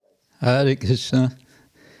Hare Krishna.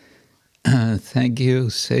 Thank you,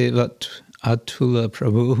 Sevat Atula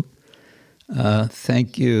Prabhu.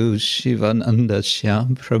 Thank you, Shivananda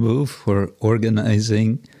Shyam Prabhu, for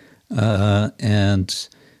organizing. And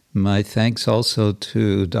my thanks also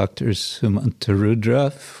to Dr. Sumanta Rudra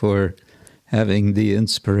for having the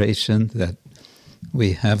inspiration that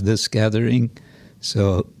we have this gathering.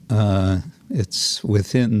 So it's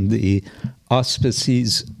within the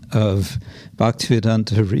auspices of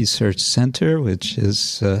Bhaktivedanta Research Center, which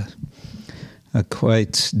is a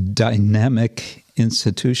quite dynamic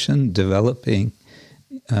institution developing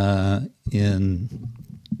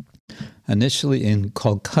initially in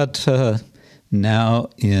Kolkata, now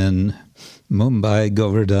in Mumbai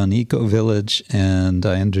Govardhan Eco Village, and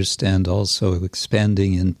I understand also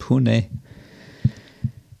expanding in Pune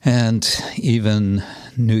and even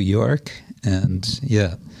New York, and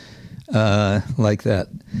like that.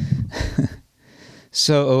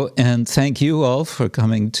 So, and thank you all for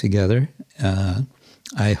coming together.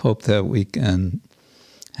 I hope that we can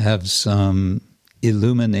have some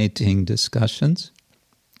illuminating discussions.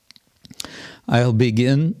 I'll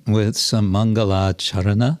begin with some Mangala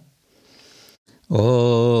Charana.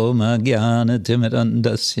 Om Jnana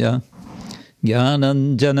Timirandasya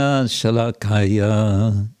Jnananjana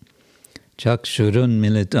Shalakaya Chakshurun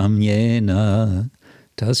Militam Yena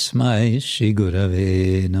Tasmai Shri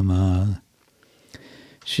Gurave Namah.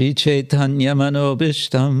 Shri Chaitanya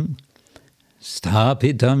Manobishtam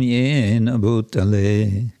Sthapitam Yena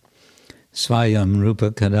Bhutale Swayam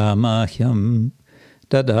Rupa Kadamahyam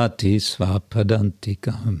Dadati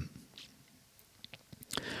Svapadantikam.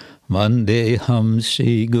 Vandeham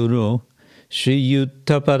Shri Guru Shri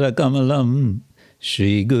Yutta Parakamalam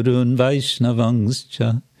Shri Gurun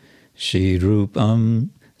Vaishnavangscha Shri Rupam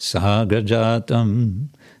Sagrajatam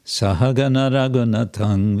Sahagana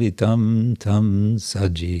Raghunatang Vitam Tam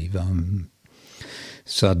Sajivam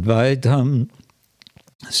Sadvaitam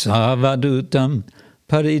Savadutam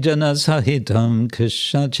Parijana Sahitam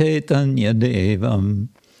Krishna Chaitanya Devam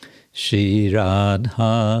Shri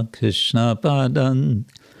Radha Krishna Padan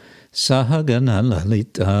Sahagana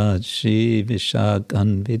Lalita Shri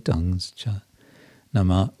Vishakanvitangscha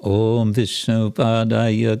Nama Om Vishnu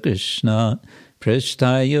Padaya Krishna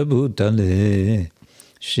Prashtaya Bhutale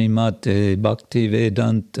Shrimate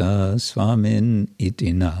Bhaktivedanta Swamin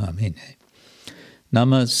Iti Namine.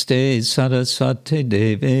 Namaste Saraswati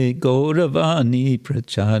Deve Gauravani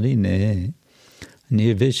Pracharine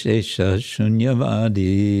Nirvishesha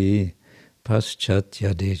Shunyavadi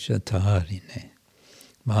Paschatya Deshatarine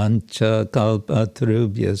Vancha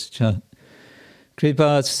Kalpatarubhyascha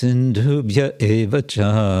Kripa Sindhubhya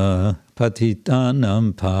Evacha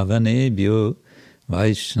Patitanam Pavanebhyo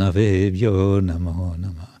Vaishnavebhyo Namo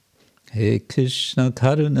Namah. He Krishna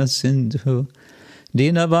Karuna Sindhu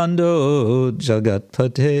Dinabandho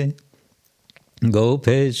Jagatpate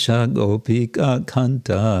Gopesha Gopika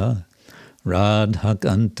Kanta Radha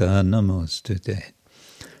Kanta Namostute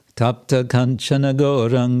Tapta Kanchana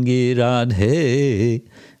Gaurangi Radhe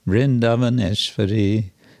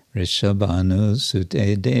Vrindavaneshwari Rishabhanu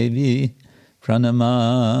Sute Devi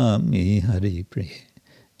Pranamami Hari Priya.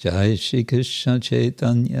 Jai Shri Krishna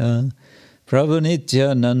Chaitanya Prabhu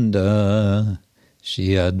Nityananda Shri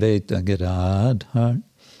Advaita Giradhar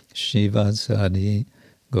Shivasadi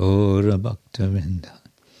Gaura Bhaktavinda.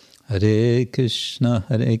 Hare Krishna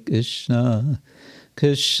Krishna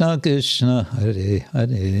Krishna Hare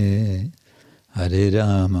Hare Hare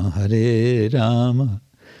Rama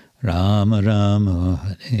Rama Rama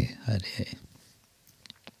Hare Hare.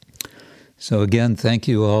 So again, thank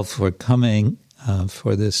you all for coming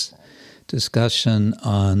for this discussion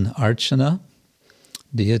on Archana,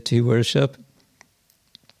 deity worship.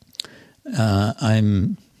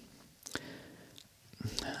 I'm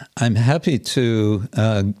happy to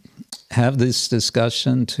have this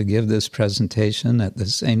discussion, to give this presentation. At the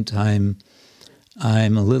same time, I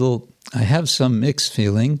have some mixed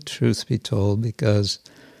feeling, truth be told, because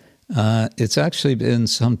it's actually been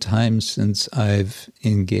some time since I've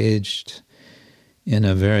engaged in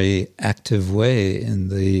a very active way in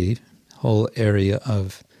the whole area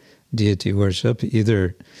of deity worship.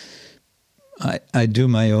 Either I do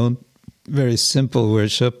my own very simple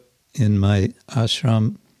worship in my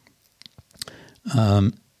ashram.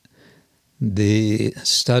 The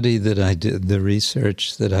study that I did, the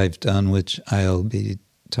research that I've done, which I'll be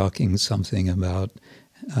talking something about,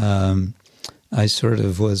 I sort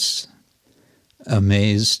of was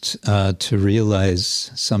amazed to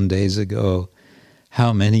realize some days ago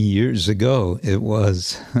how many years ago it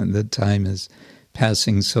was. The time is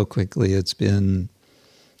passing so quickly. It's been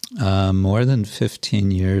more than 15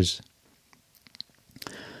 years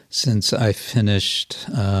since I finished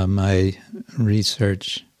my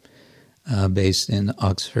research based in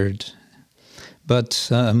Oxford.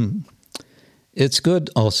 But it's good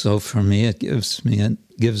also for me. It gives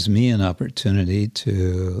me an opportunity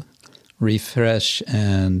to refresh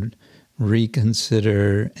and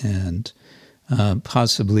reconsider and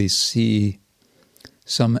possibly see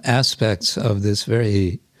some aspects of this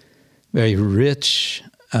very, very rich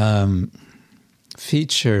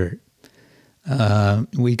feature.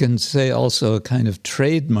 We can say also a kind of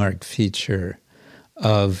trademark feature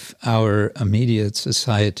of our immediate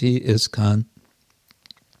society, ISKCON,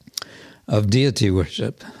 of deity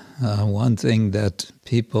worship. One thing that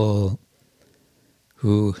people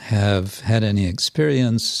who have had any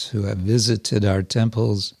experience, who have visited our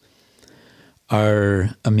temples,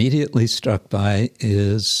 are immediately struck by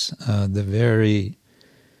is the very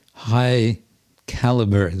high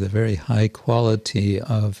caliber, the very high quality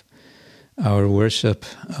of our worship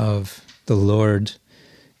of the Lord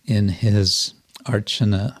in His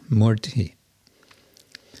Archana Murti.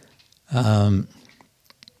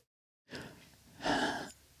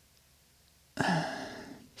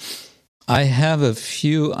 I have a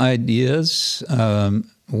few ideas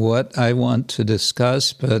what I want to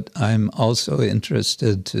discuss, but I'm also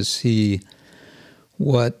interested to see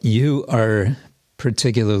what you are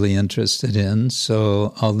particularly interested in.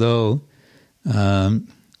 So although Shivananda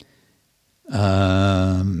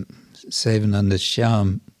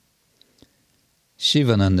Shyam,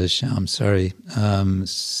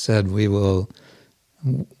 said we will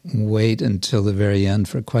wait until the very end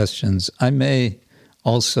for questions. I may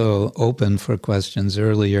also open for questions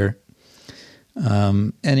earlier.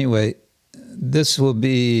 Anyway, this will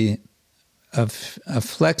be a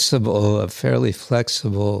fairly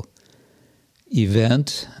flexible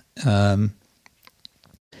event, and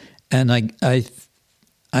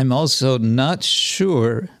I'm also not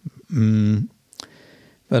sure,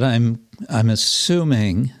 but I'm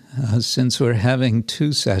assuming, since we're having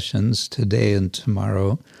 2 sessions today and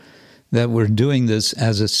tomorrow, that we're doing this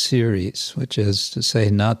as a series, which is to say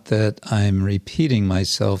not that I'm repeating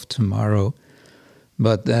myself tomorrow,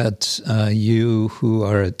 but that you who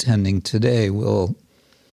are attending today will,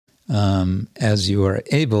 as you are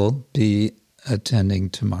able, be attending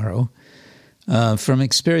tomorrow. From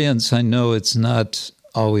experience, I know it's not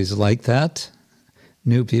always like that.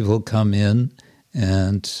 New people come in,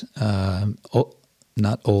 and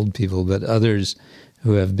not old people, but others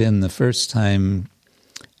who have been the first time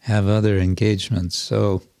have other engagements.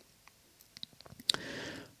 So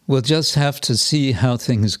we'll just have to see how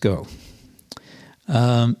things go.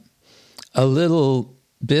 A little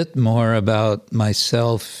bit more about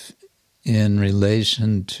myself in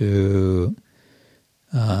relation to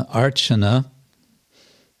Archana.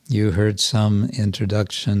 You heard some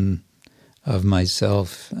introduction of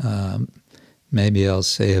myself. Maybe I'll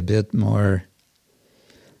say a bit more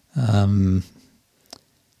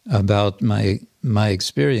about my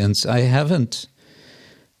experience. I haven't,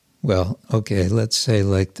 well, okay, let's say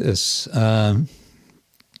like this.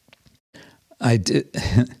 I did.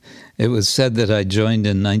 It was said that I joined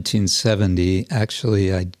in 1970.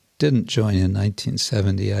 Actually, I didn't join in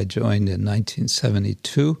 1970. I joined in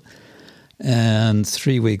 1972. And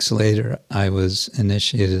 3 weeks later, I was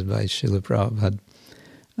initiated by Srila Prabhupada.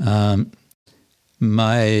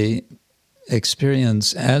 My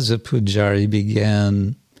experience as a pujari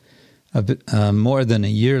began more than a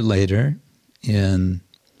year later in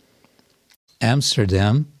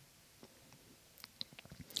Amsterdam.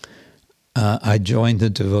 I joined the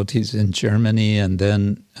devotees in Germany and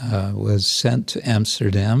then was sent to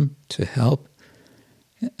Amsterdam to help,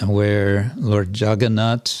 where Lord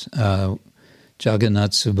Jagannath,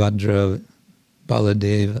 Subhadra,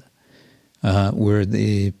 Baladeva were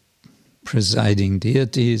the presiding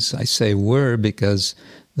deities. I say were because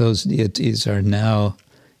those deities are now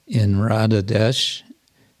in Radhadesh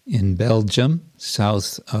in Belgium,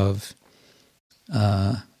 south of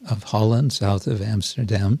Holland, south of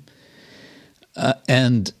Amsterdam.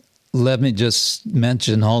 And let me just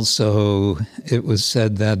mention also, it was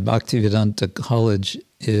said that Bhaktivedanta College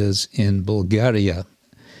is in Bulgaria.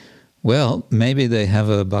 Well, maybe they have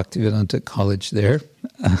a Bhaktivedanta College there,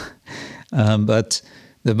 but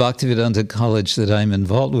the Bhaktivedanta College that I'm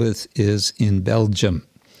involved with is in Belgium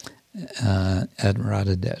at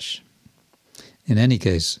Radhadesh. In any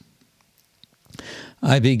case,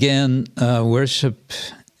 I began worship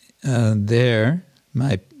there,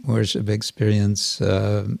 my worship experience,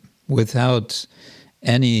 without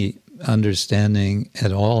any understanding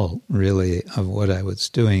at all, really, of what I was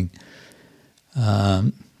doing.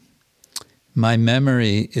 My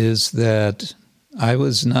memory is that I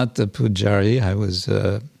was not the pujari. I was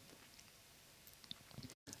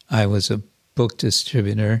I was a book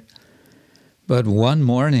distributor. But one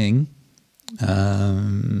morning,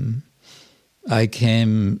 I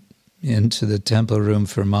came into the temple room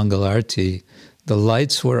for Mangalarti. The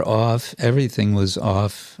lights were off, everything was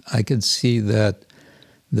off. I could see that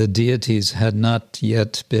the deities had not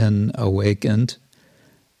yet been awakened,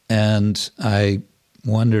 and I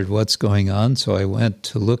wondered what's going on, so I went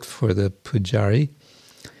to look for the pujari,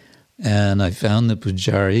 and I found the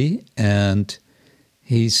pujari, and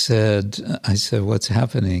I said, what's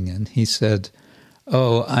happening? And he said,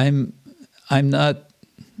 oh, I'm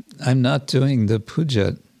not doing the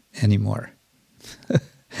puja anymore.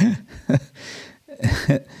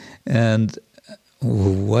 And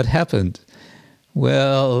what happened?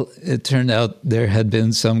 Well, it turned out there had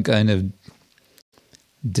been some kind of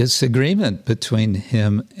disagreement between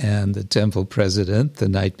him and the temple president the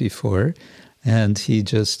night before, and he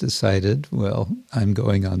just decided, well, I'm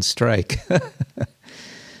going on strike.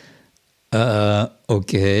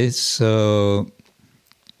 Okay, so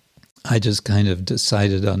I just kind of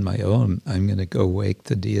decided on my own, I'm going to go wake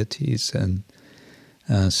the deities and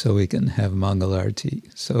so we can have Mangalarti.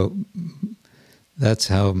 So that's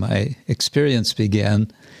how my experience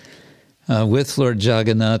began with Lord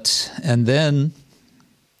Jagannath. And then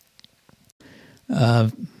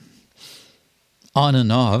on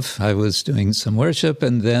and off, I was doing some worship,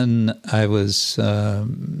 and then I was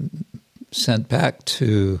sent back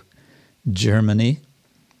to Germany.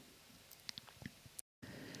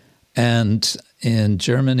 And in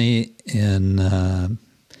Germany in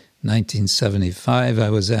 1975, I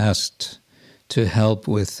was asked to help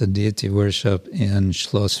with the deity worship in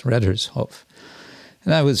Schloss Reddershof.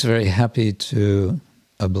 And I was very happy to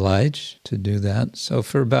oblige to do that. So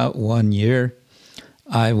for about 1 year,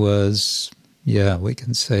 I was, we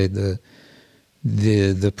can say the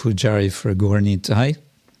pujari for Gornitai.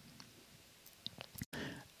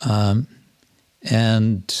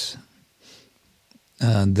 And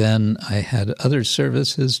then I had other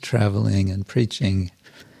services, traveling and preaching.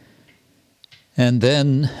 And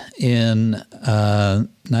then in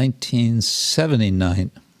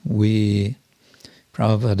 1979,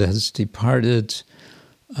 Prabhupada has departed.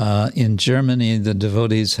 In Germany, the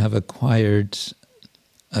devotees have acquired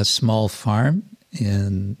a small farm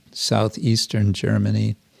in southeastern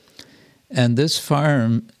Germany. And this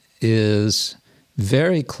farm is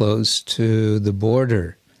very close to the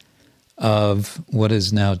border of what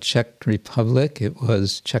is now Czech Republic. It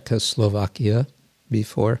was Czechoslovakia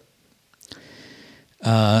before.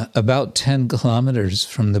 About 10 kilometers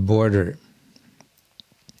from the border.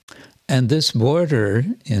 And this border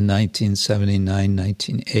in 1979,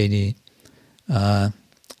 1980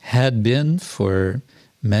 had been for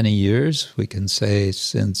many years, we can say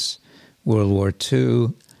since World War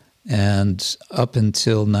II, and up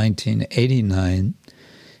until 1989,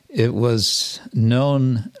 it was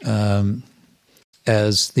known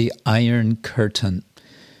as the Iron Curtain.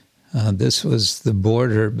 This was the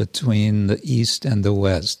border between the East and the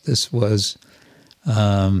West. This was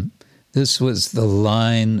the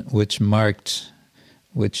line which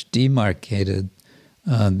demarcated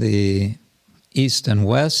the East and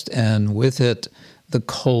West, and with it the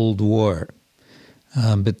Cold War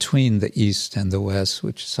between the East and the West,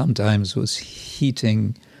 which sometimes was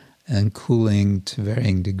heating and cooling to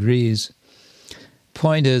varying degrees.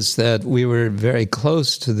 Point is that we were very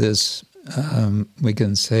close to this, we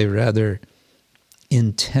can say rather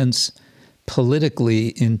intense,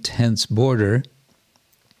 politically intense border.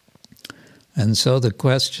 And so the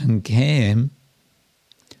question came,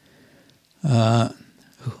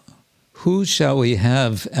 who shall we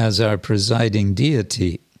have as our presiding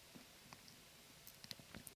deity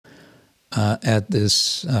at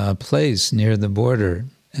this place near the border?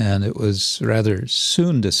 And it was rather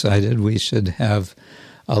soon decided we should have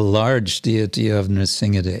a large deity of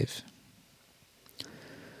Nrsingadev.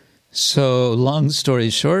 So, long story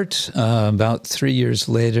short, about 3 years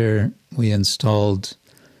later, we installed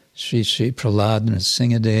Sri Sri Prahlad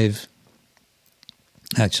Nrsingadev.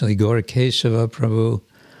 Actually, Gaurakeshava Prabhu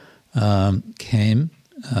came.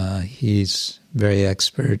 He's very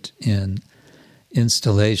expert in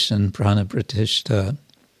installation, prana pratishta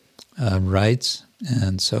rites.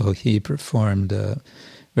 And so he performed a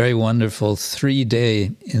very wonderful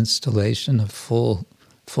 3-day installation, a full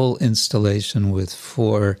installation with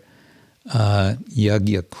 4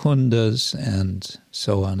 yagya kundas and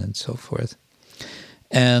so on and so forth.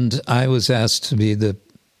 And I was asked to be the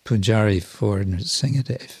pujari for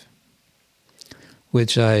Nrsingadev,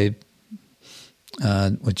 which I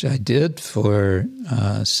did for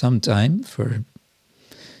some time, for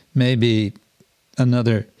maybe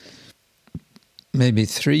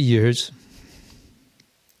 3 years.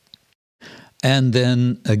 And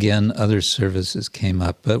then again, other services came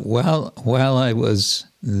up. But while I was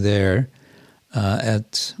there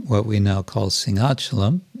at what we now call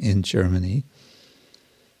Singhachalam in Germany,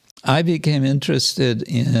 I became interested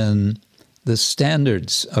in the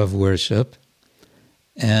standards of worship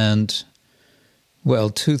and,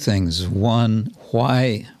 well, two things. One,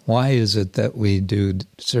 why is it that we do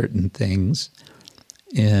certain things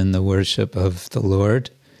in the worship of the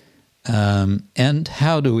Lord? And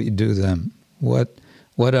how do we do them? What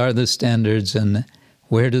are the standards, and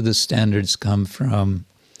where do the standards come from?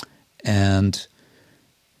 And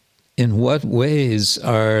in what ways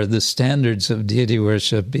are the standards of deity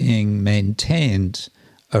worship being maintained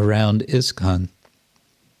around ISKCON?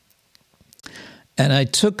 And I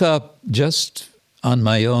took up, just on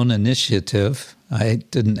my own initiative, I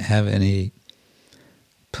didn't have any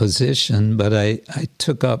position, but I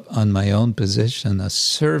took up on my own position a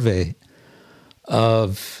survey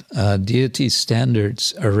of deity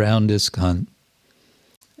standards around ISKCON.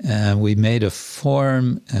 And we made a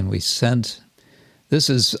form and we sent, this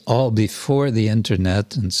is all before the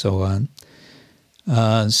internet and so on.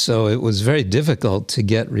 So it was very difficult to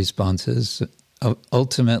get responses.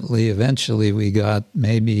 Ultimately, eventually we got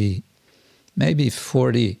maybe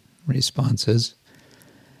 40 responses.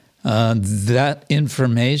 That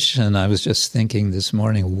information, I was just thinking this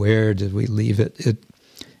morning, where did we leave it?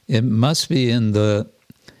 It must be in the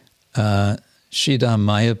Sridham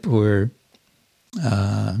Mayapur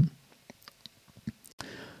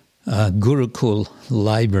Gurukul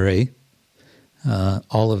library.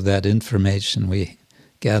 All of that information we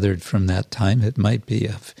gathered from that time. It might be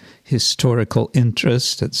of historical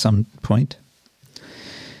interest at some point.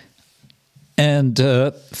 And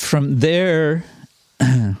from there,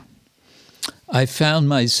 I found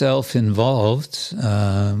myself involved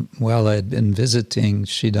while I'd been visiting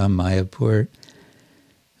Sridham Mayapur.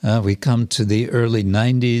 We come to the early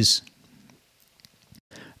 90s,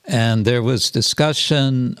 and there was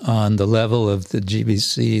discussion on the level of the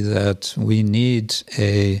GBC that we need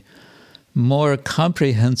a more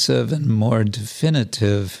comprehensive and more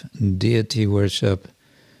definitive deity worship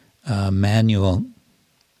manual.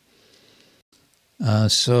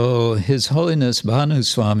 So His Holiness Bhanu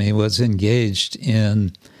Swami was engaged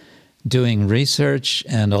in doing research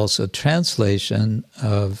and also translation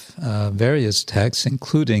of various texts,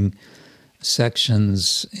 including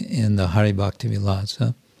sections in the Hari Bhakti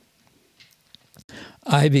Vilasa.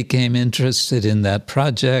 I became interested in that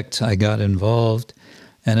project. I got involved,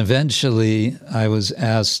 and eventually I was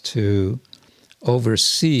asked to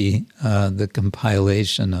oversee the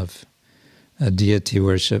compilation of a deity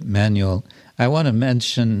worship manual. I want to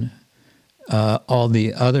mention all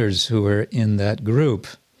the others who were in that group.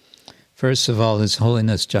 First of all, His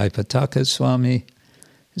Holiness Jayapataka Swami,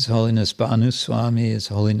 His Holiness Bhanu Swami, His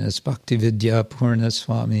Holiness Bhaktividya Purna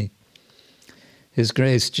Swami, His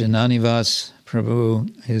Grace Jananivas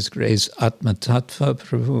Prabhu, His Grace Atma Tattva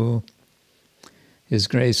Prabhu, His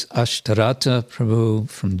Grace Ashtarata Prabhu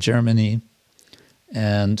from Germany,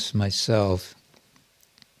 and myself.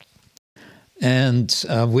 And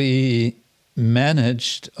we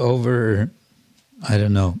managed over, I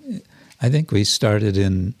don't know, I think we started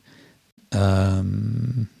in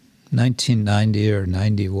 1990 or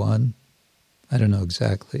 91. I don't know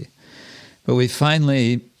exactly. But we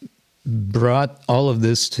finally brought all of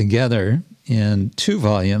this together in 2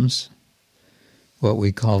 volumes, what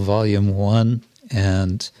we call Volume 1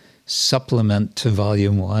 and Supplement to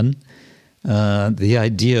Volume 1. The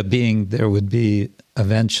idea being there would be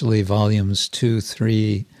eventually Volumes 2,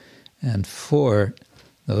 3, and 4.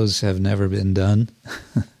 Those have never been done.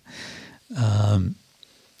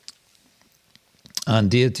 On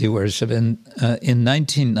deity worship. And in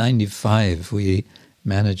 1995, we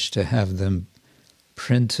managed to have them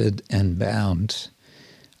printed and bound.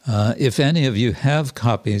 If any of you have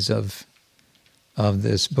copies of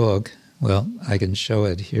this book, well, I can show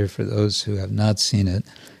it here for those who have not seen it.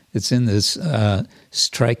 It's in this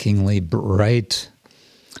strikingly bright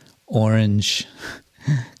orange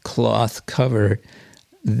cloth cover.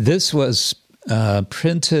 This was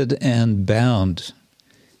printed and bound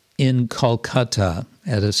in Kolkata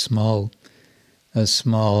at a small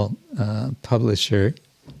publisher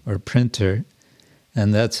or printer,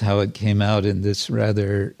 and that's how it came out in this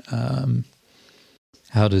rather,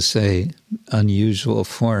 unusual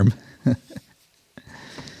form.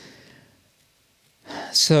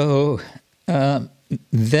 So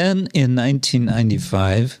then in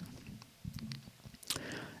 1995,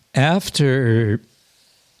 after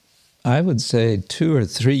I would say 2 or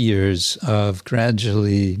 3 years of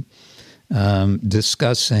gradually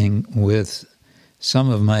discussing with some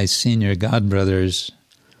of my senior godbrothers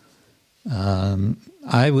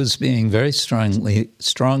I was being very strongly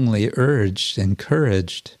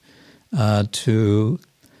encouraged to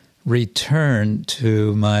return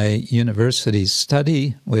to my university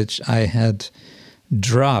study, which I had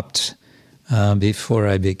dropped before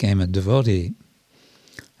I became a devotee,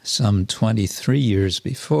 some 23 years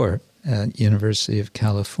before, at University of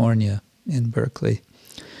California in Berkeley.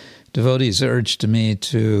 Devotees urged me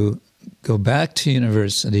to go back to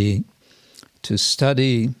university to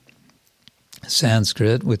study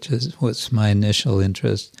Sanskrit, which was my initial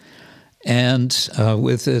interest, and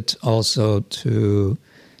with it also to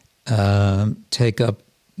take up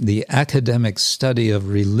the academic study of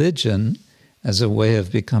religion as a way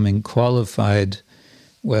of becoming qualified,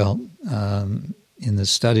 in the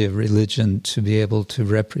study of religion, to be able to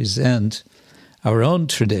represent our own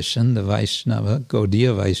tradition, the Vaishnava,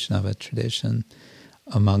 Gaudiya Vaishnava tradition,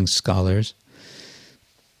 among scholars.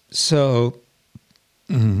 So,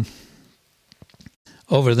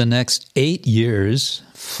 over the next 8 years,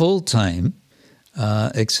 full-time,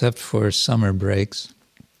 except for summer breaks,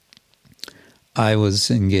 I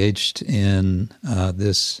was engaged in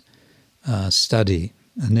this study,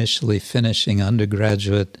 initially finishing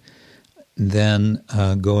undergraduate, then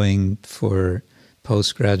going for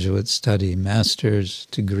postgraduate study, master's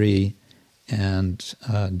degree, and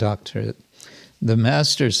doctorate. The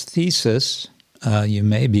master's thesis, you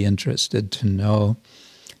may be interested to know,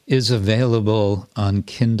 is available on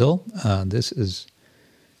Kindle.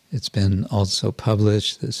 It's been also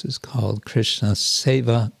published. This is called Krishna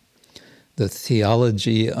Seva, the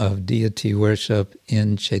Theology of Deity Worship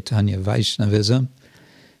in Chaitanya Vaishnavism.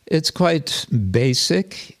 It's quite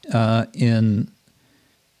basic in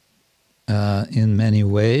many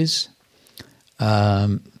ways.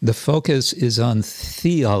 The focus is on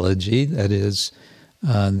theology, that is,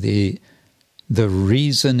 the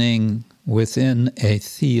reasoning within a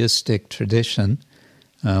theistic tradition.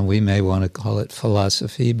 We may want to call it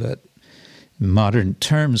philosophy, but in modern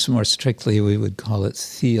terms, more strictly, we would call it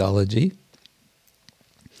theology.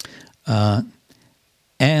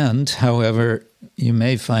 And, however, you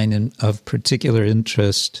may find of particular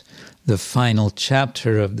interest the final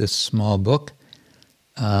chapter of this small book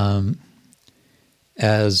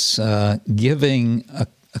as giving a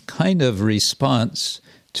kind of response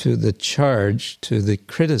to the charge, to the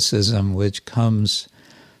criticism which comes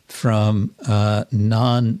from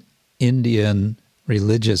non-Indian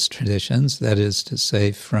religious traditions, that is to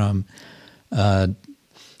say from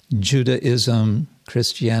Judaism,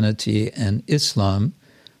 Christianity, and Islam,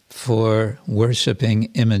 for worshiping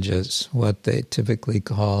images, what they typically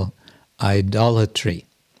call idolatry.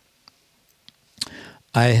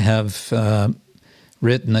 I have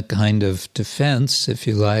written a kind of defense, if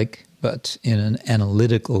you like, but in an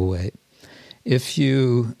analytical way. If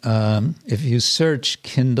you search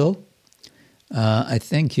Kindle, I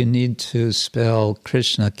think you need to spell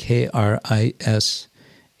Krishna, Krishna,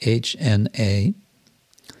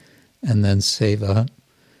 and then Seva,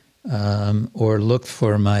 or look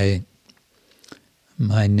for my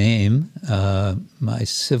name, my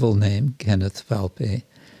civil name, Kenneth Valpe.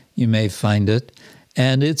 You may find it.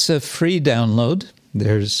 And it's a free download.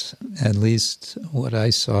 There's, at least what I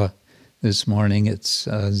saw this morning, it's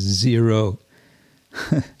zero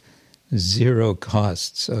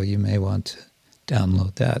cost, so you may want to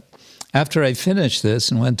download that. After I finished this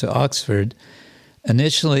and went to Oxford,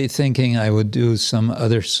 initially thinking I would do some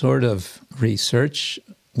other sort of research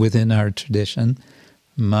within our tradition,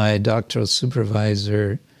 my doctoral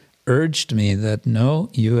supervisor urged me that, no,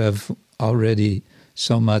 you have already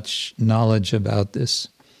so much knowledge about this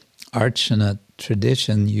Archana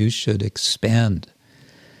tradition, you should expand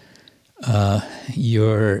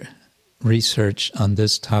your research on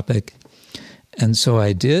this topic. And so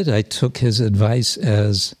I did. I took his advice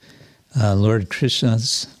as Lord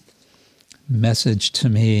Krishna's message to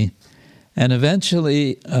me. And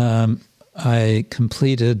eventually I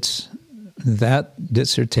completed that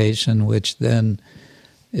dissertation, which then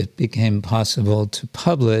it became possible to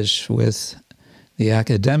publish with the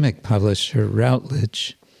academic publisher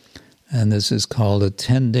Routledge. And this is called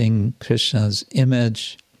Attending Krishna's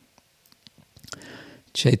Image,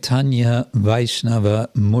 Chaitanya Vaishnava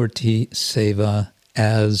Murti Seva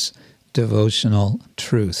as Devotional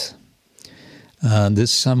Truth.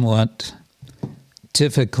 This somewhat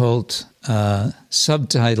difficult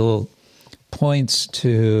subtitle points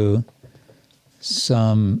to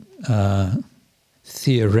some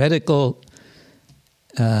theoretical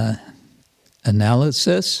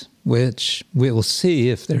analysis, which we'll see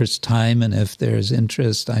if there's time and if there's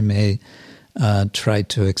interest, I may try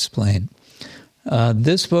to explain.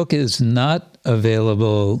 This book is not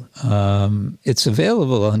available. It's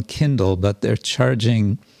available on Kindle, but they're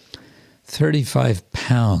charging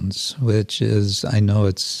 £35, which is, I know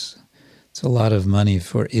it's a lot of money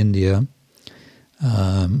for India.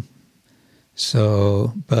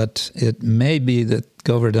 But it may be that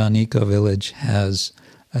Govardhan Eco Village has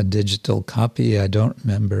a digital copy. I don't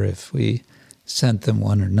remember if we sent them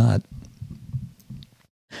one or not.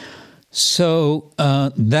 So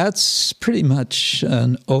that's pretty much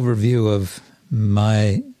an overview of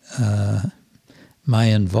my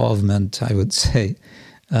involvement, I would say,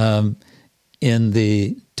 in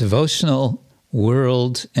the devotional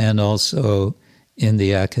world and also in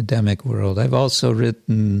the academic world. I've also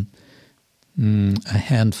written a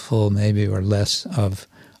handful, maybe or less, of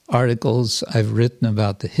articles. I've written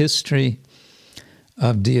about the history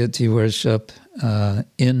of deity worship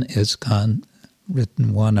in ISKCON,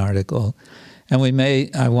 written one article. And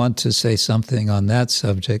I want to say something on that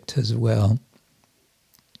subject as well.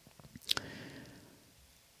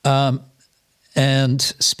 And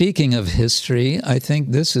speaking of history, I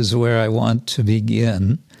think this is where I want to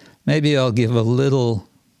begin. Maybe I'll give a little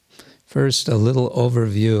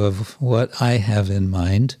overview of what I have in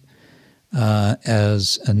mind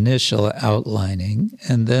as initial outlining,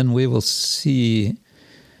 and then we will see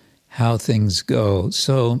how things go.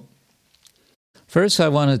 So first I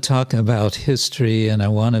want to talk about history, and I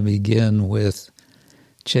want to begin with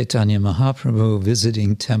Chaitanya Mahaprabhu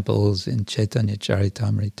visiting temples in Chaitanya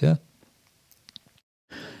Charitamrita,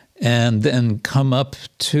 and then come up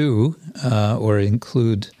to or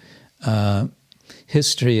include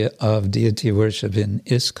history of deity worship in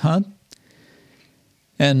ISKCON,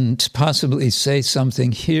 and possibly say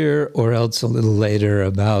something here or else a little later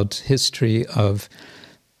about history of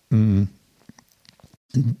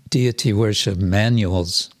deity worship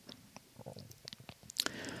manuals.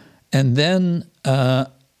 And then I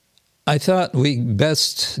thought we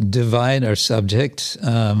best divide our subject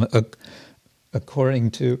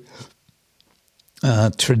according to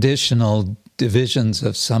traditional divisions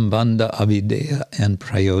of Sambandha, Abhideya, and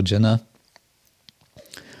Prayojana.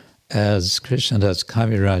 As Krishnadas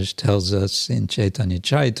Kaviraj tells us in Chaitanya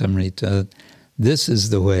Charitamrita, this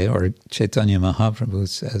is the way, or Chaitanya Mahaprabhu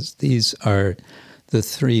says, these are the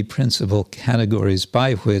three principal categories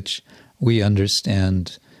by which we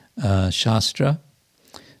understand Shastra,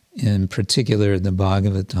 in particular the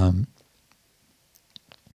Bhagavatam.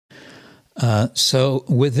 So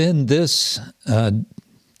within this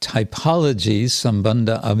typology,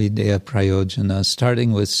 Sambandha, Abhideya, Prayojana,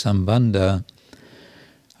 starting with Sambandha,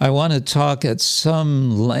 I want to talk at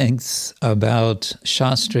some length about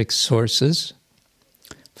Shastric sources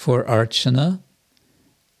for Archana,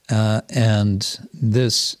 and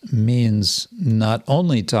this means not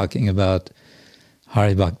only talking about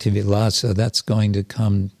Hari Bhakti Vilasa, that's going to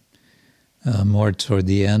come more toward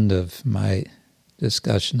the end of my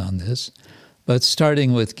discussion on this, but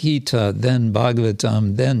starting with Gita, then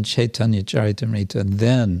Bhagavatam, then Chaitanya Charitamrita,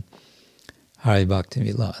 then Hari Bhakti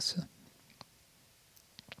Vilasa.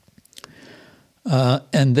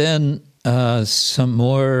 And then some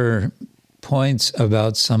more points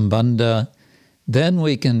about Sambandha. Then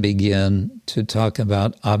we can begin to talk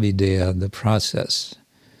about Abhideya, the process.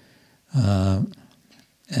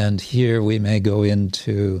 And here we may go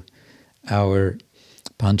into our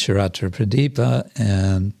Pancharatra Pradipa,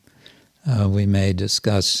 and we may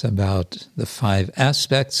discuss about the 5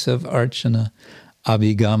 aspects of Archana: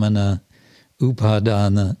 Abhigamana,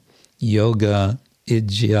 Upadana, Yoga,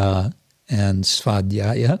 Ijja, and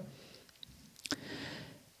Svadhyaya.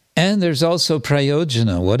 And there's also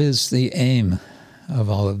Prayojana. What is the aim of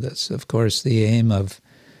all of this? Of course, the aim of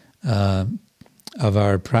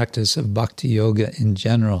our practice of Bhakti Yoga in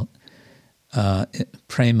general,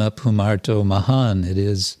 Prema Pumarto Mahan, it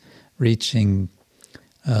is reaching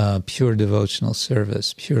pure devotional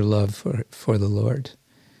service, pure love for the Lord.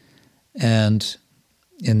 And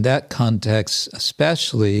in that context,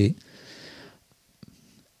 especially,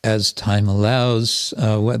 as time allows,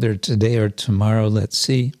 whether today or tomorrow, let's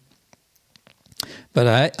see.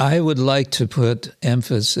 But I would like to put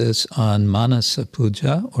emphasis on Manasa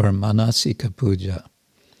Puja or Manasika Puja,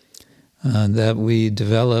 that we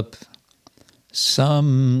develop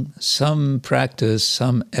some practice,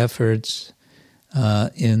 some efforts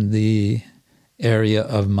in the area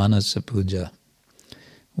of Manasa Puja,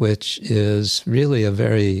 which is really a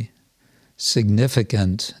very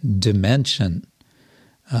significant dimension.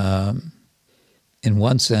 In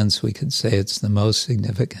one sense, we could say it's the most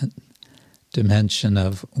significant dimension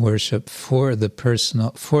of worship for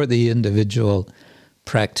the individual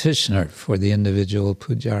practitioner, for the individual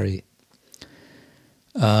pujari.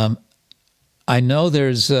 I know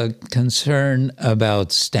there's a concern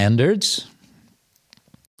about standards,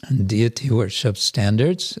 deity worship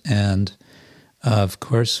standards, and of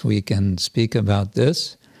course we can speak about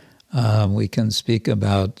this. We can speak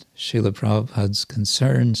about Srila Prabhupada's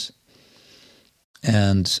concerns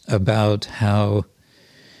and about how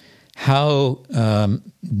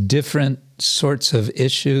different sorts of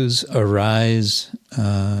issues arise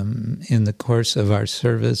in the course of our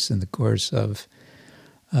service, in the course of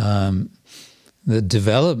the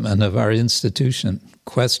development of our institution.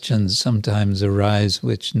 Questions sometimes arise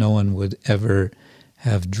which no one would ever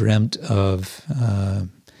have dreamt of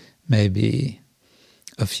maybe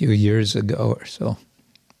a few years ago or so.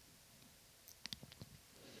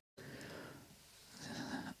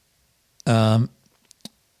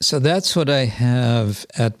 So that's what I have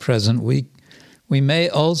at present. We may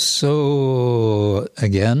also,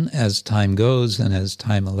 again, as time goes and as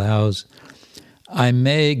time allows, I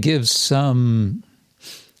may give some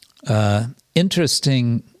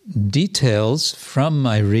interesting details from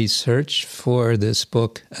my research for this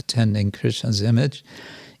book, Attending Krishna's Image,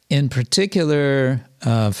 in particular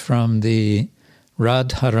from the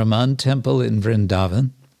Radharaman Temple in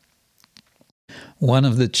Vrindavan. One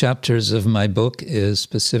of the chapters of my book is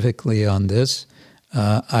specifically on this.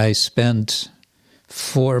 I spent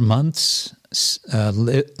 4 months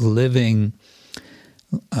living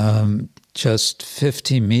just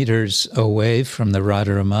 50 meters away from the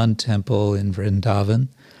Radharaman Temple in Vrindavan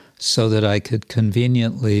so that I could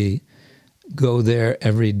conveniently go there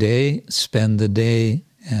every day, spend the day,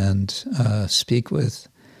 and speak with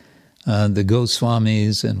the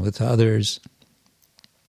Goswamis and with others,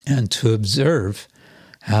 and to observe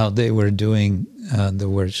how they were doing the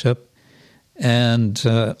worship. And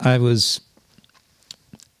I was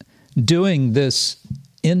doing this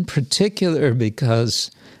in particular because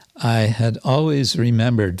I had always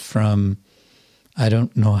remembered from, I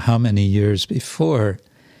don't know how many years before,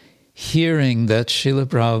 hearing that Srila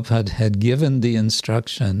Prabhupada had given the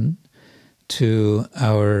instruction to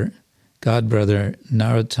our godbrother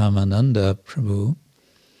Narottam-Ananda Prabhu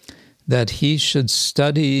that he should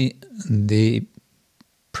study the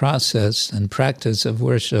process and practice of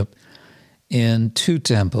worship in 2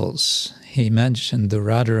 temples. He mentioned the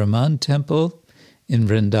Radharaman Temple in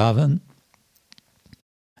Vrindavan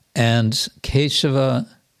and Keshavaji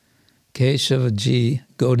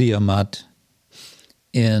Gaudiya Math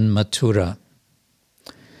in Mathura.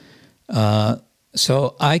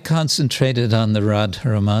 So I concentrated on the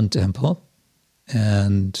Radharaman Temple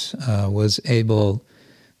and was able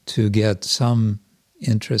to get some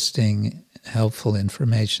interesting, helpful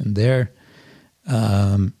information there.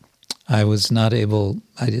 I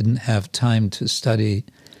didn't have time to study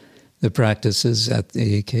the practices at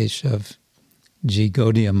the Keshav Ji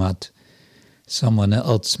Gaudiya Math. Someone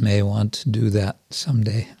else may want to do that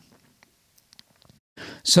someday.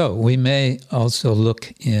 So we may also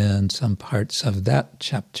look in some parts of that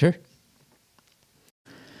chapter.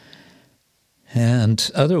 And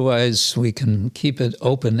otherwise, we can keep it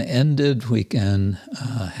open-ended. We can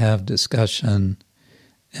have discussion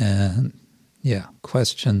and,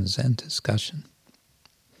 questions and discussion.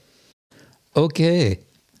 Okay.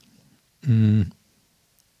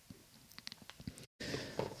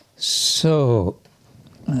 So,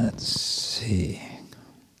 let's see.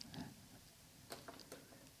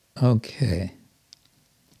 Okay.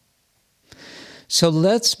 So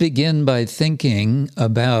let's begin by thinking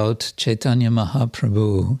about Chaitanya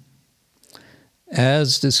Mahaprabhu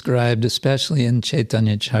as described especially in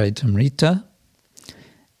Chaitanya Charitamrita.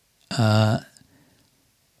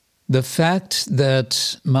 The fact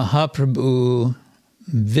that Mahaprabhu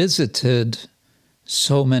visited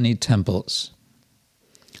so many temples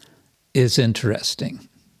is interesting.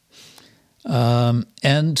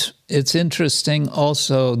 And it's interesting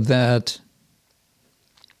also that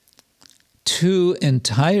 2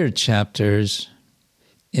 entire chapters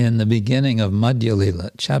in the beginning of Madhya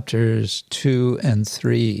Lila, chapters 2 and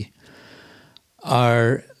 3,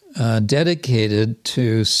 are dedicated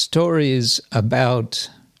to stories about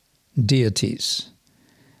deities,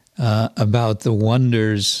 about the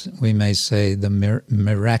wonders, we may say, the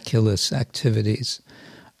miraculous activities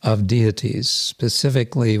of deities.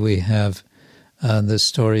 Specifically, we have the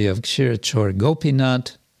story of Kshirachor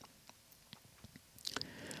Gopinath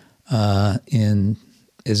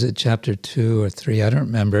is it chapter 2 or 3? I don't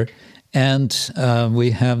remember. And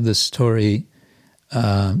we have the story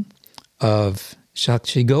of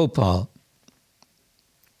Shakshi Gopal.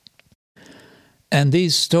 And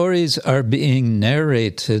these stories are being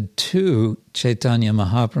narrated to Chaitanya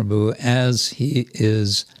Mahaprabhu as he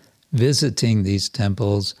is visiting these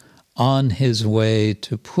temples on his way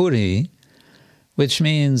to Puri, which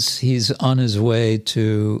means he's on his way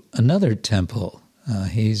to another temple.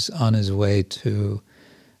 He's on his way to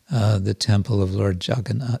the temple of Lord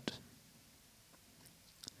Jagannath.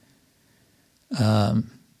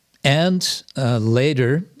 And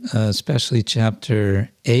later, especially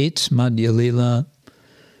chapter 8, Madhya Lila,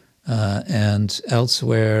 and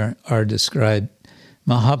elsewhere are described.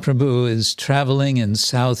 Mahaprabhu is traveling in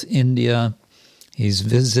South India. He's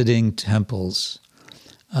visiting temples.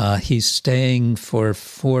 He's staying for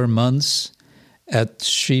 4 months at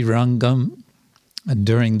Srirangam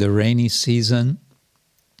during the rainy season.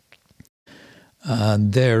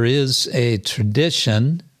 There is a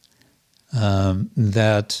tradition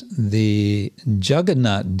that the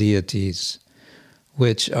Jagannath deities,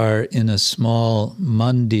 which are in a small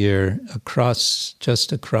mandir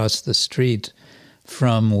just across the street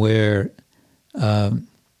from where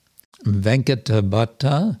Venkata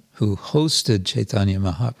Bhatta, who hosted Chaitanya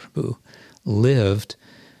Mahaprabhu, lived.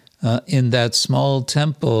 In that small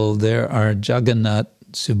temple, there are Jagannath,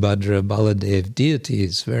 Subhadra, Baladev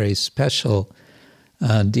deities, very special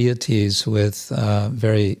deities with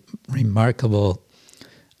very remarkable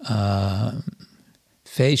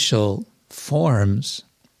facial forms.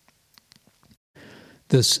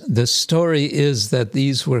 The story is that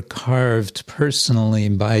these were carved personally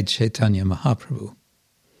by Chaitanya Mahaprabhu.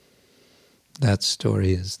 That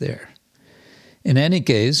story is there. In any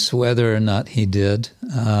case, whether or not he did,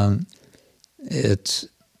 it's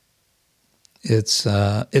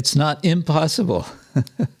not impossible.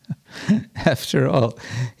 After all,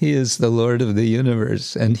 he is the Lord of the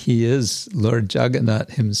universe, and he is Lord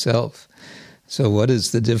Jagannath himself. So what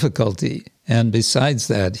is the difficulty? And besides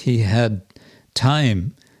that, he had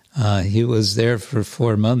time. He was there for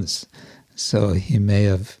 4 months, so he may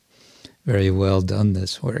have very well done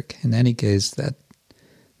this work. In any case,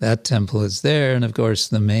 that temple is there, and of course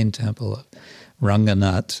the main temple of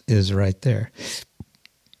Ranganath is right there.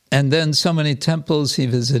 And then so many temples he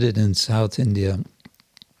visited in South India.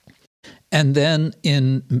 And then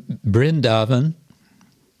in Vrindavan,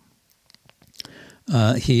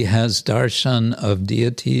 he has darshan of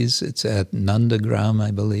deities. It's at Nandagram,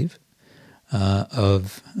 I believe,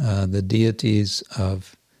 of the deities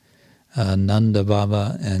of Nanda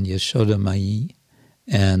Baba and Yashoda Mai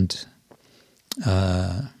and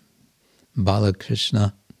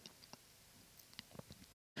Balakrishna.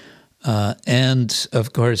 And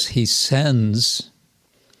of course, he sends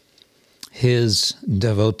his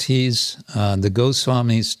devotees, the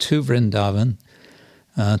Goswamis, to Vrindavan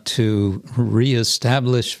to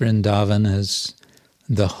reestablish Vrindavan as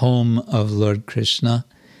the home of Lord Krishna.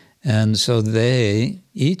 And so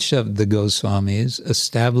each of the Goswamis,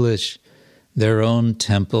 establish their own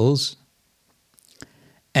temples.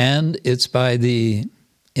 And it's by the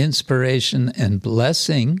inspiration and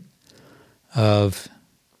blessing of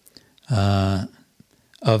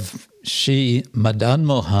Shri Madan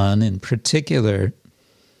Mohan in particular,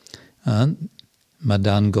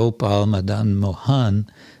 Madan Gopal, Madan Mohan,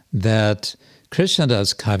 that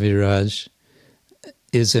Krishnadas Kaviraj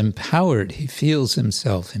is empowered. He feels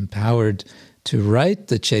himself empowered to write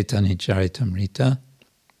the Chaitanya Charitamrita,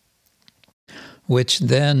 which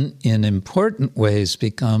then in important ways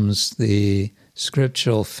becomes the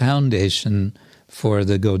scriptural foundation for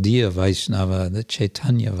the Gaudiya Vaishnava, the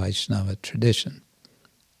Chaitanya Vaishnava tradition.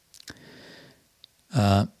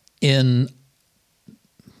 In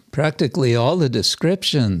practically all the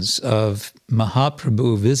descriptions of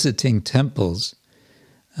Mahaprabhu visiting temples,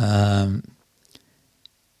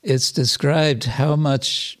 it's described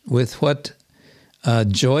with what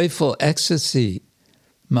joyful ecstasy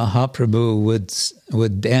Mahaprabhu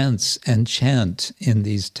would dance and chant in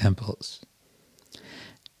these temples.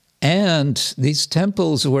 And these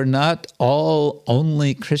temples were not all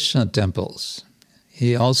only Krishna temples.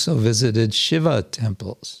 He also visited Shiva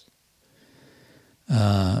temples.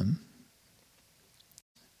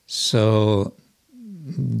 So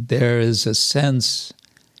there is a sense,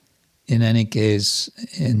 in any case,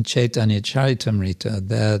 in Chaitanya Charitamrita,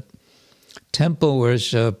 that temple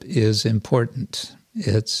worship is important.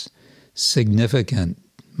 It's significant.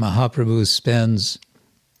 Mahaprabhu spends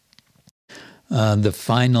the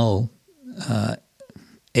final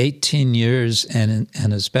 18 years and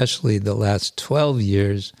especially the last 12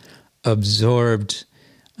 years absorbed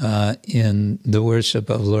in the worship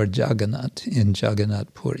of Lord Jagannath in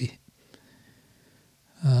Jagannath Puri.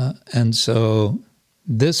 And so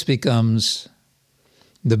this becomes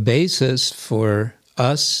the basis for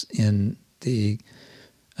us the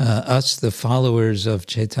followers of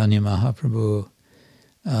Chaitanya Mahaprabhu,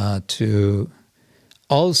 to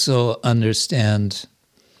also understand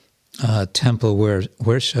temple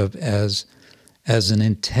worship as as an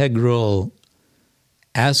integral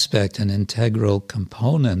aspect, an integral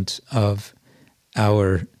component of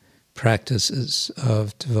our practices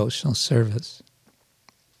of devotional service.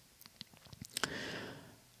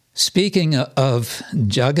 Speaking of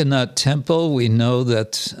Jagannath Temple, we know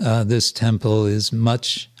that this temple is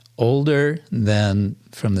much older than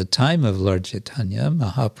from the time of Lord Chaitanya.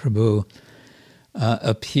 Mahaprabhu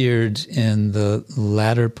appeared in the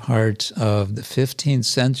latter part of the 15th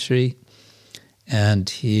century, and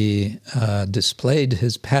he displayed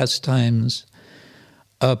his pastimes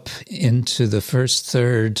up into the first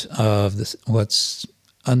third of what's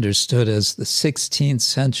understood as the 16th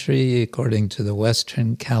century, according to the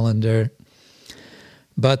Western calendar.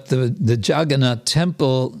 But the Jagannath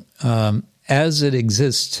Temple, as it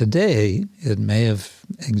exists today, it may have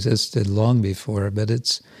existed long before, but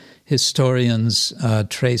its historians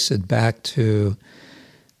trace it back to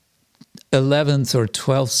 11th or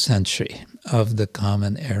 12th century of the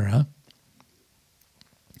Common Era.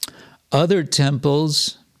 Other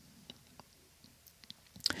temples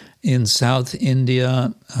in South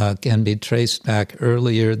India can be traced back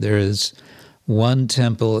earlier. There is one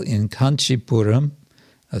temple in Kanchipuram,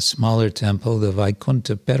 a smaller temple, the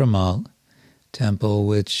Vaikuntha Perumal temple,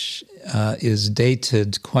 which is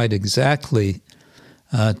dated quite exactly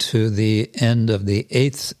to the end of the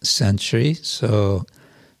 8th century, so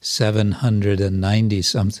 790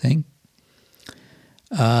 something.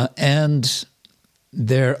 And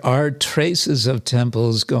there are traces of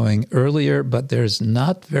temples going earlier, but there's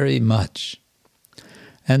not very much.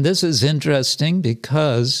 And this is interesting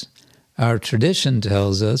because our tradition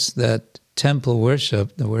tells us that temple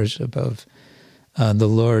worship, the worship of the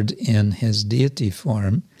Lord in his deity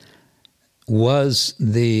form, was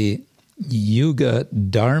the Yuga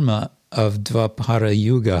Dharma of Dvapara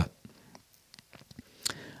Yuga.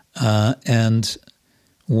 And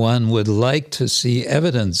one would like to see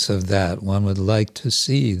evidence of that. One would like to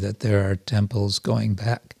see that there are temples going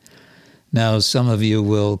back. Now, some of you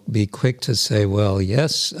will be quick to say, well,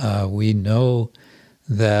 yes, we know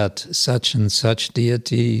that such and such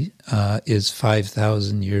deity is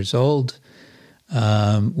 5,000 years old.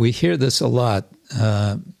 We hear this a lot.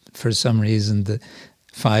 For some reason, the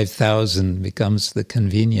 5,000 becomes the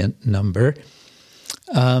convenient number.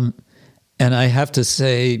 And I have to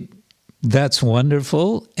say, that's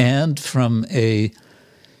wonderful, and from the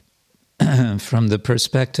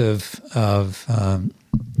perspective of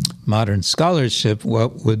modern scholarship,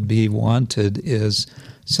 what would be wanted is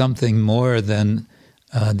something more than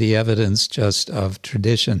the evidence just of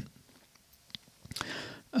tradition.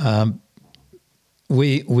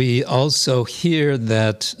 We also hear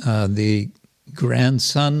that the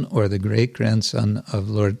grandson or the great-grandson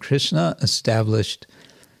of Lord Krishna established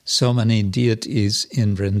so many deities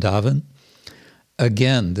in Vrindavan.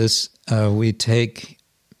 Again, this we take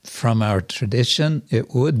from our tradition.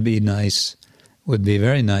 It would be nice, would be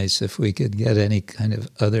very nice if we could get any kind of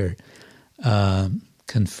other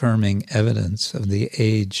confirming evidence of the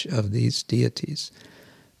age of these deities.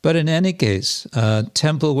 But in any case,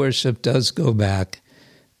 temple worship does go back.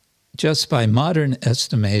 Just by modern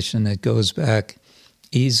estimation, it goes back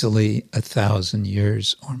easily 1,000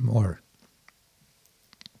 years or more.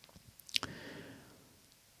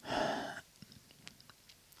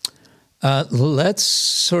 Let's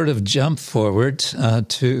sort of jump forward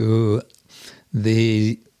to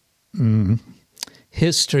the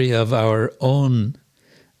history of our own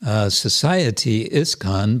society,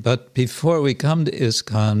 ISKCON. But before we come to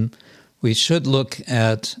ISKCON, we should look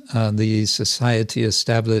at the society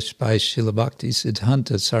established by Srila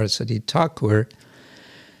Bhaktisiddhanta Saraswati Thakur.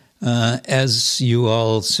 As you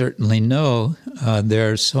all certainly know,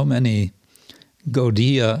 there are so many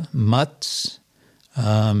Gaudiya mutts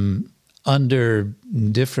under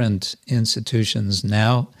different institutions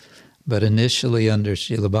now, but initially under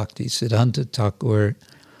Srila Bhaktisiddhanta Thakur,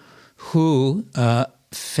 who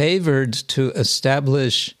favored to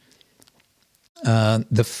establish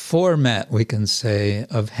the format, we can say,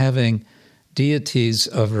 of having deities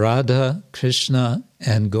of Radha, Krishna,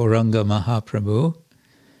 and Gauranga Mahaprabhu,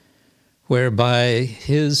 whereby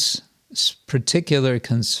his particular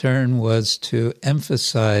concern was to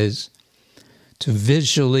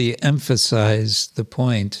visually emphasize the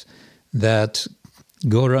point that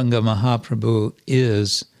Gauranga Mahaprabhu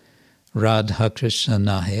is Radha Krishna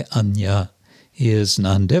Nahe Anya. He is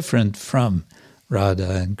non-different from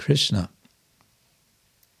Radha and Krishna.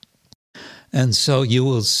 And so you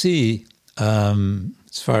will see,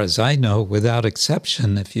 as far as I know, without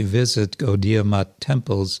exception, if you visit Gaudiya Mutt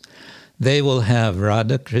temples, they will have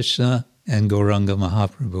Radha Krishna and Gauranga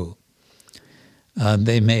Mahaprabhu.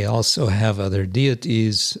 They may also have other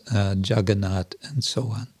deities, Jagannath, and so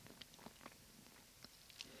on.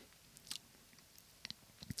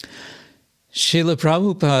 Srila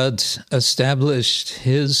Prabhupada established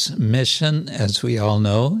his mission, as we all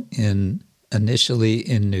know, initially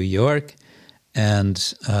in New York,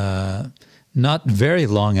 and not very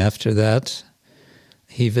long after that,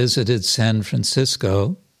 he visited San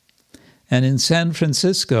Francisco. And in San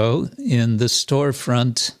Francisco, in the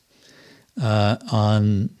storefront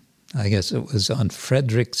on, I guess it was on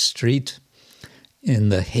Frederick Street, in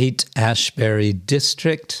the Haight-Ashbury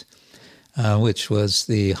district, which was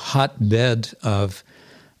the hotbed of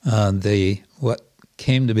what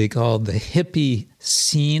came to be called the hippie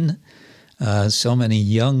scene. So many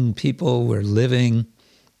young people were living,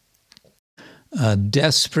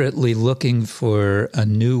 desperately looking for a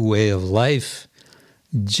new way of life,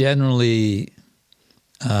 generally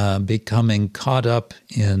becoming caught up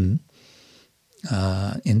in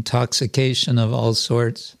intoxication of all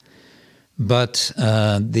sorts. But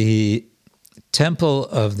the temple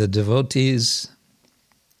of the devotees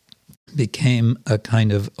became a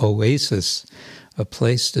kind of oasis, a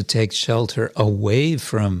place to take shelter away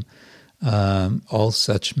from all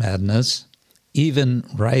such madness, even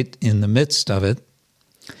right in the midst of it.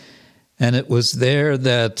 And it was there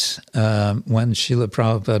that when Srila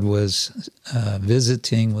Prabhupada was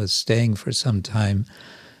was staying for some time,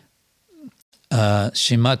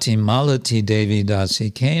 Srimati Malati Devi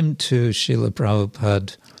Dasi came to Srila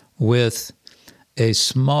Prabhupada with a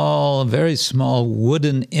very small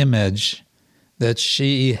wooden image that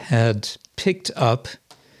she had picked up,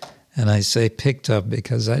 and I say picked up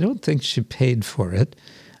because I don't think she paid for it,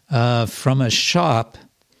 from a shop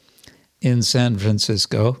in San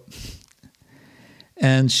Francisco.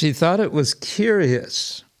 And she thought it was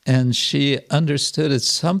curious, and she understood it's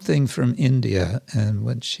something from India. And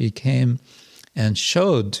when she came and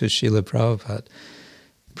showed to Srila Prabhupada,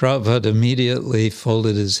 Prabhupada immediately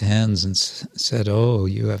folded his hands and said, "Oh,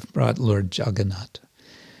 you have brought Lord Jagannath."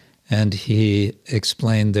 And he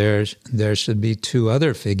explained there should be two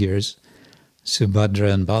other figures,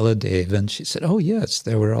 Subhadra and Baladev. And she said, "Oh, yes,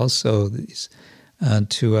 there were also these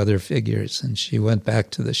two other figures." And she went back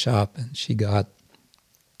to the shop and she got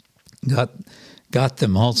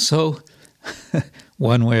them also,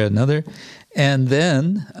 one way or another. And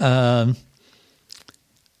then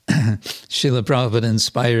Srila Prabhupada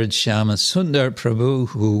inspired Shyama Sundar Prabhu,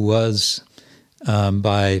 who was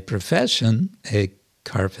by profession a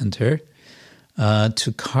carpenter,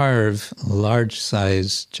 to carve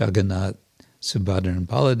large-size Jagannath, Subhadra, and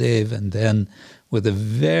Baladev, and then with a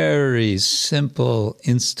very simple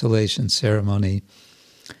installation ceremony,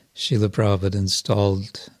 Srila Prabhupada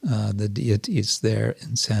installed the deities there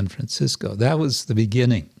in San Francisco. That was the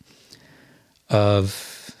beginning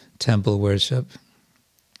of temple worship.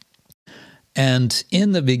 And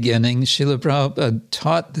in the beginning, Srila Prabhupada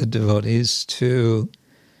taught the devotees to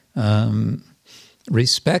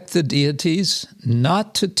respect the deities,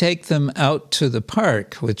 not to take them out to the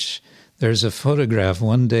park, which there's a photograph.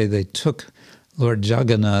 One day they took Lord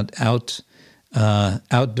Jagannath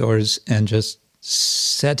outdoors and just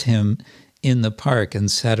set him in the park and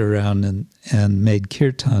sat around and made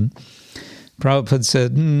kirtan. Prabhupada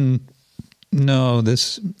said, no, they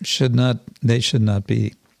should not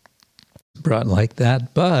be brought like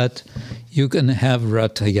that, but you can have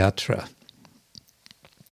Ratha Yatra.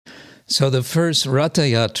 So the first Ratha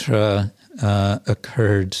Yatra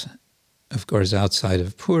occurred, of course, outside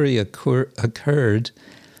of Puri, occurred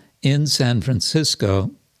in San Francisco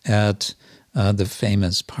at the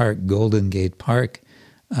famous park, Golden Gate Park.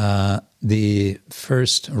 The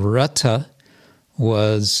first Ratha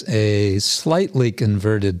was a slightly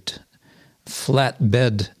converted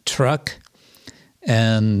flatbed truck,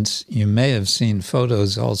 and you may have seen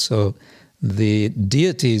photos also. The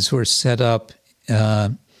deities were set up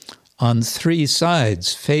on three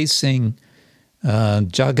sides, facing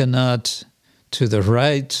Jagannath to the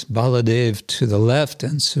right, Baladev to the left,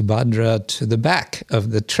 and Subhadra to the back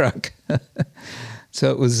of the truck.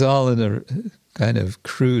 So it was all in a kind of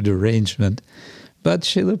crude arrangement. But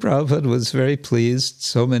Srila Prabhupada was very pleased.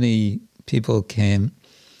 So many people came.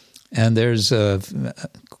 And there's a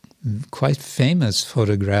quite famous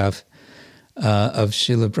photograph of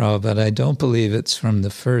Srila Prabhupada. I don't believe it's from the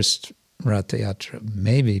first Ratha Yatra,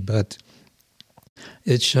 maybe, but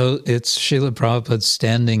it's Srila Prabhupada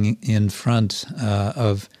standing in front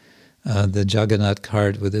of the Jagannath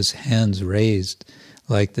cart with his hands raised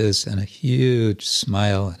like this, and a huge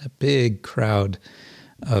smile and a big crowd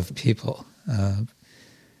of people.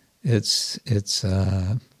 It's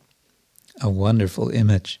a wonderful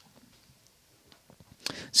image.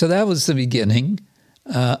 So that was the beginning.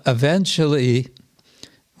 Eventually,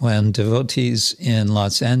 when devotees in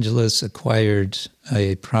Los Angeles acquired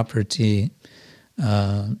a property,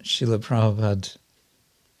 Srila Prabhupada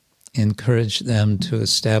encouraged them to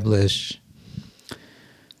establish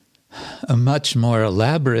a much more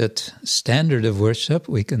elaborate standard of worship,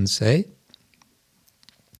 we can say.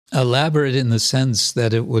 Elaborate in the sense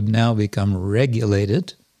that it would now become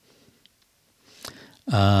regulated.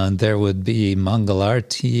 There would be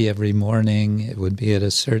Mangalarti every morning. It would be at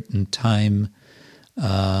a certain time.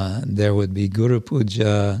 There would be Guru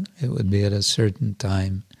Puja. It would be at a certain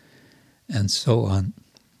time, and so on.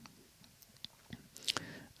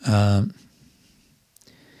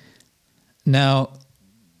 Now,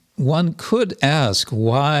 one could ask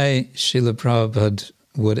why Srila Prabhupada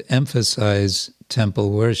would emphasize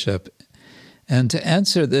temple worship. And to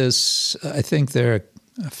answer this, I think there are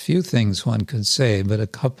a few things one could say, but a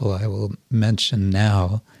couple I will mention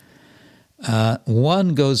now.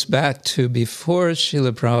 One goes back to before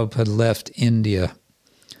Srila Prabhupada left India.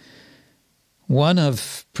 One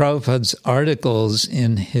of Prabhupada's articles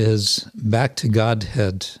in his Back to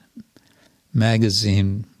Godhead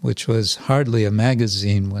magazine, which was hardly a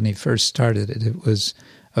magazine when he first started it. It was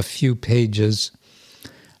a few pages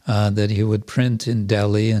that he would print in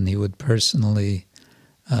Delhi, and he would personally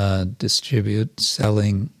distribute,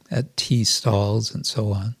 selling at tea stalls and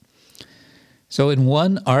so on. So in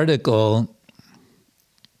one article,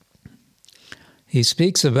 he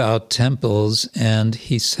speaks about temples, and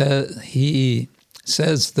he says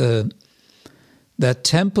that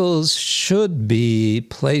temples should be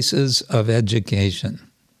places of education.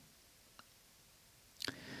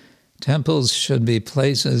 Temples should be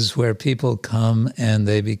places where people come and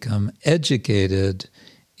they become educated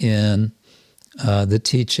in the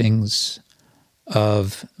teachings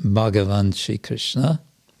of Bhagavan Sri Krishna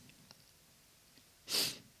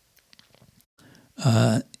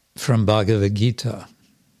from Bhagavad Gita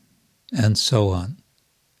and so on.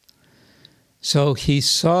 So he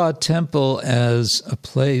saw a temple as a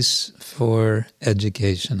place for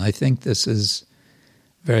education. I think this is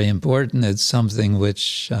very important. It's something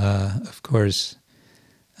which, of course,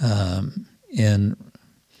 in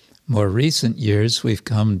more recent years, we've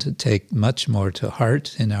come to take much more to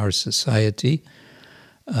heart in our society.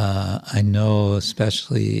 I know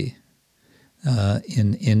especially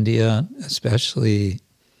in India, especially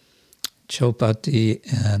Chopati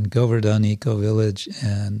and Govardhan Eco-Village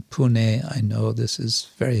and Pune, I know this is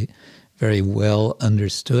very, very well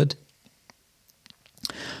understood.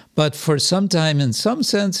 But for some time, in some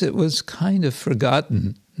sense, it was kind of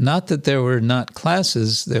forgotten. Not that there were not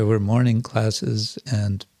classes, there were morning classes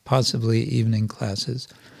and possibly evening classes.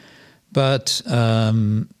 But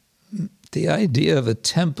the idea of a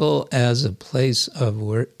temple as a place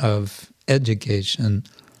of education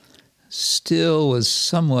still was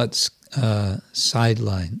somewhat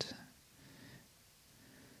sidelined.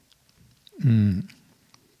 And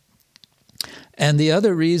the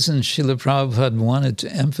other reason Srila Prabhupada wanted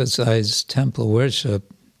to emphasize temple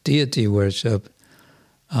worship, deity worship,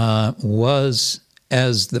 was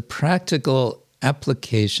as the practical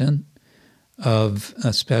application of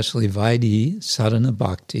especially Vaidhi, sadhana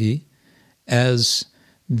bhakti, as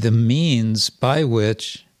the means by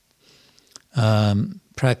which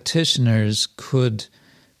practitioners could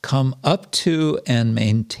come up to and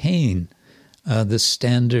maintain the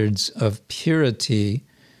standards of purity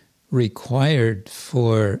required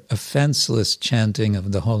for offenseless chanting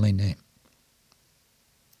of the holy name.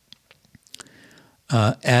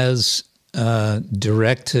 As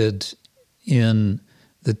directed in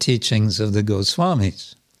the teachings of the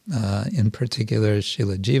Goswamis, in particular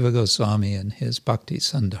Srila Jiva Goswami and his Bhakti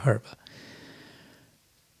Sandarbha.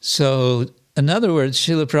 So, in other words,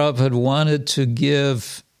 Srila Prabhupada wanted to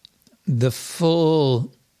give the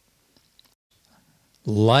full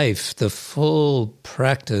life, the full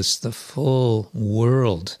practice, the full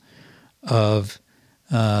world of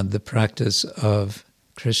the practice of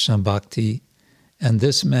Krishna Bhakti. And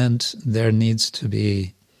this meant there needs to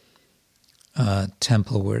be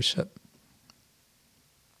temple worship.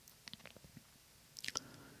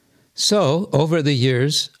 So, over the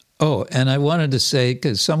years, and I wanted to say,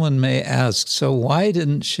 because someone may ask, so why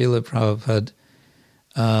didn't Srila Prabhupada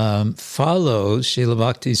follow Srila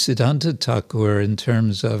Bhakti Siddhanta Thakur in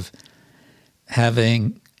terms of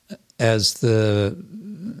having as the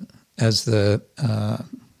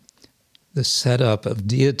setup of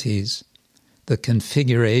deities, the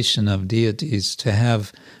configuration of deities, to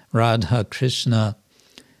have Radha Krishna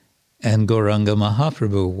and Gauranga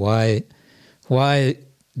Mahaprabhu? Why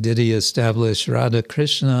did he establish Radha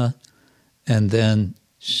Krishna and then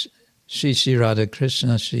Shri Shri Radha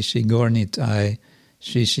Krishna, Shri Shri Gaur-Nitai,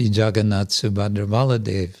 Shri Shri Jagannath Subhadra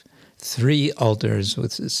Baladev. 3 altars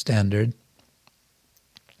was the standard.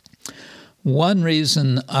 One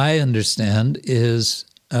reason I understand is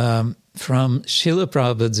from Srila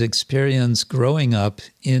Prabhupada's experience growing up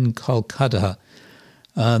in Kolkata.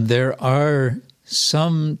 There are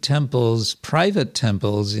some temples, private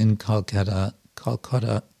temples in Calcutta,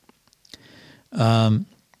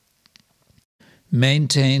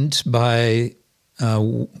 maintained by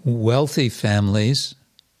wealthy families,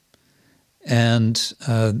 and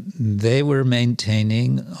they were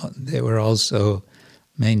also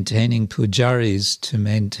maintaining pujaris to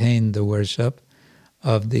maintain the worship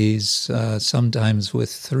of these, sometimes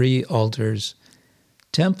with 3 altars,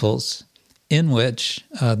 temples, in which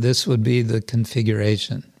this would be the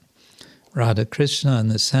configuration. Radha Krishna in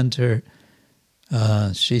the center,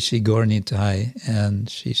 Shri Shri Gaur-Nitai, and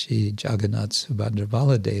Shri Shri Jagannath Subhadra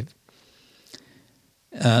Baladev.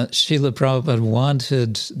 Srila Prabhupada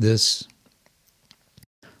wanted this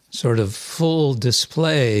sort of full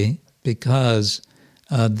display because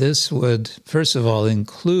this would, first of all,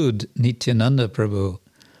 include Nityananda Prabhu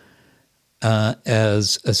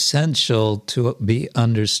as essential to be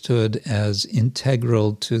understood as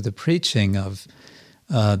integral to the preaching of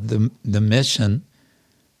the mission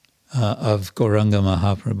of Gauranga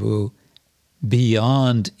Mahaprabhu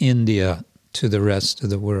beyond India to the rest of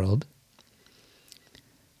the world.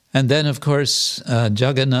 And then, of course,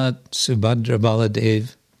 Jagannath Subhadra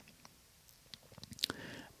Baladev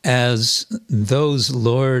as those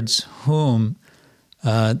lords whom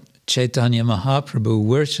Chaitanya Mahaprabhu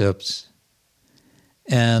worships,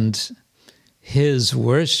 and his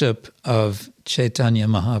worship of Chaitanya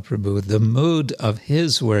Mahaprabhu, the mood of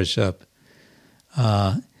his worship,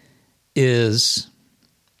 is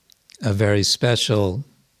a very special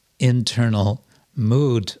internal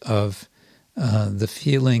mood of the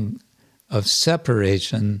feeling of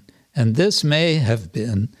separation. And this may have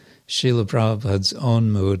been Srila Prabhupada's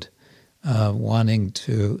own mood, wanting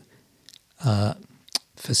to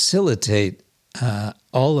facilitate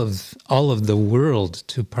all of the world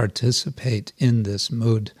to participate in this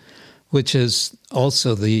mood, which is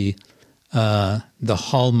also the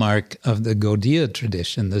hallmark of the Gaudiya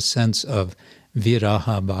tradition, the sense of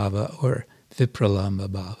viraha bhava or vipralamba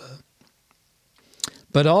bhava.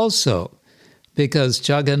 But also because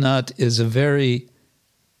Jagannath is a very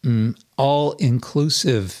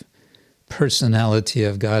all-inclusive personality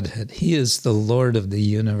of Godhead. He is the Lord of the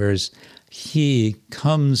universe. He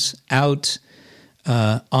comes out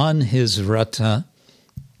on his rata,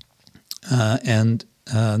 and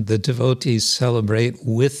the devotees celebrate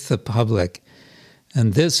with the public.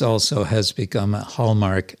 And this also has become a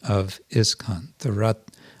hallmark of ISKCON, the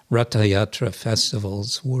Rata Yatra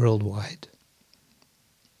festivals worldwide.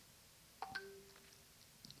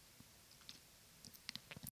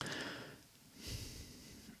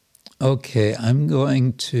 Okay, I'm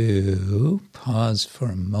going to pause for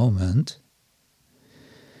a moment.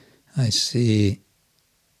 I see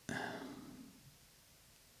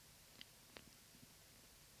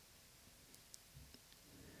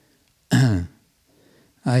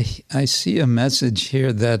I see a message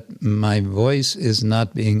here that my voice is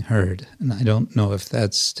not being heard, and I don't know if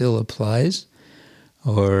that still applies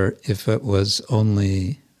or if it was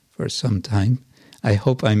only for some time. I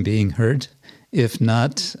hope I'm being heard. If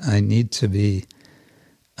not, I need to be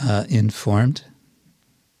informed.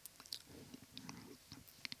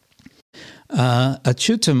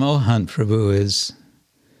 Achyuta Mohan Prabhu is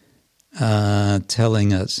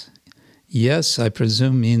telling us, yes, I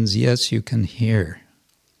presume means yes, you can hear.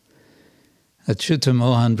 Achyuta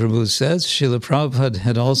Mohan Prabhu says, Srila Prabhupada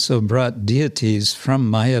had also brought deities from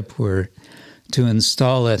Mayapur to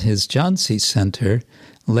install at his Jhansi center.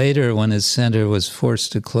 Later, when his center was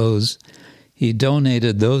forced to close, he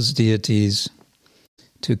donated those deities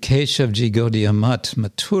to Keshavji Gaudiya Math,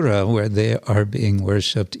 Mathura, where they are being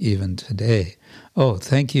worshipped even today. Oh,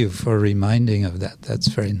 thank you for reminding of that. That's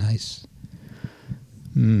very nice.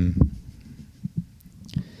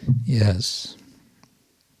 Yes.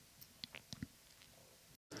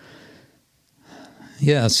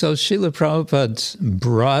 Yeah, so Srila Prabhupada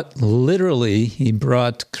he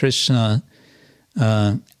brought Krishna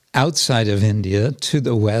outside of India to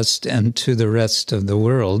the West and to the rest of the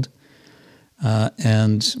world.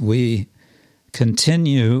 And we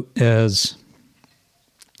continue as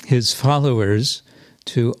his followers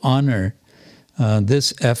to honor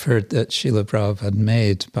this effort that Srila Prabhupada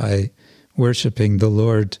made by worshiping the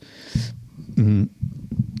Lord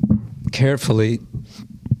carefully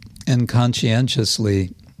and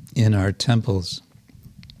conscientiously in our temples.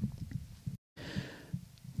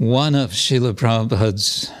 One of Srila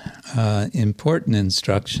Prabhupada's important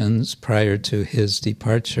instructions prior to his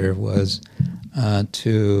departure was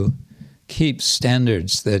to keep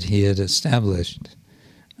standards that he had established.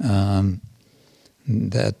 That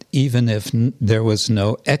even if there was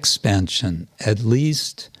no expansion, at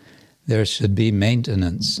least there should be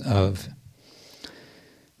maintenance of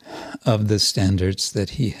the standards that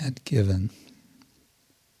he had given.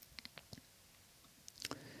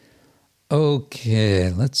 Okay,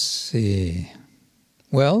 let's see.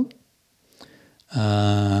 Well,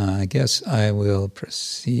 I guess I will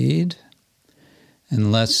proceed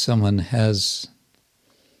unless someone has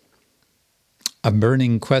a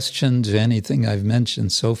burning question to anything I've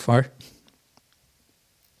mentioned so far.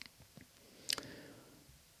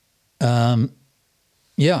 I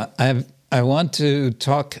want to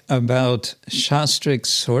talk about Shastric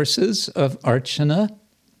sources of Archana.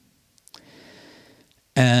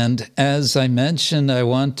 And as I mentioned, I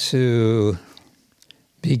want to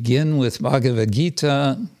begin with Bhagavad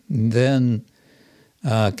Gita, then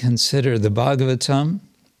consider the Bhagavatam,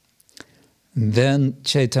 then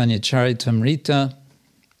Chaitanya Charitamrita,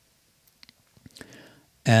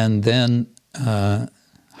 and then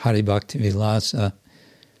Hari Bhakti Vilasa.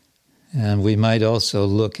 And we might also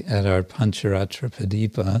look at our Pancharatra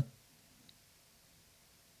Padipa.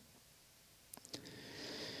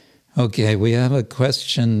 Okay, we have a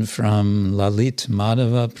question from Lalit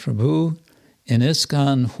Madhava Prabhu. In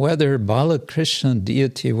ISKCON, whether Balakrishna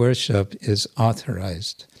deity worship is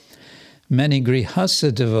authorized. Many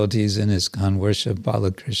Grihastha devotees in ISKCON worship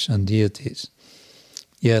Balakrishna deities.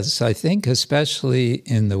 Yes, I think especially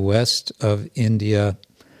in the west of India,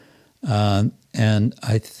 and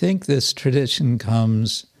I think this tradition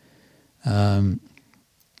comes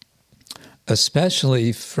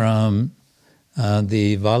especially from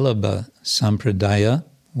the Vallabha Sampradaya,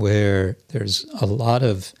 where there's a lot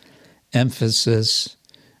of emphasis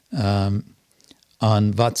on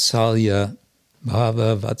Vatsalya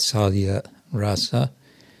Bhava, Vatsalya Rasa,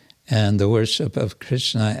 and the worship of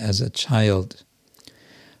Krishna as a child.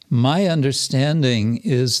 My understanding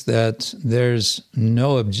is that there's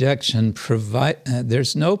no objection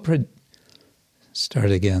there's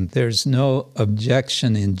no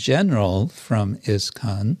objection in general from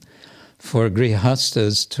ISKCON for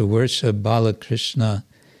Grihasthas to worship Balakrishna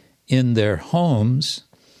in their homes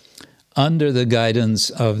under the guidance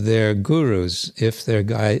of their gurus, if their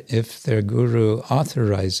guru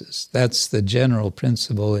authorizes. That's the general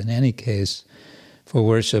principle in any case for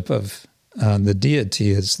worship of the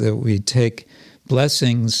deity, is that we take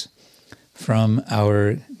blessings from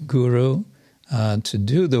our guru to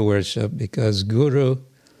do the worship, because guru,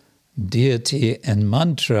 deity, and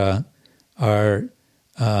mantra are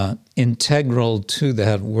integral to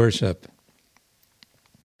that worship.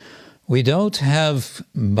 We don't have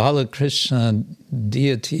Balakrishna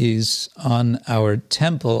deities on our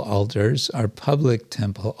temple altars, our public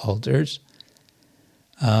temple altars,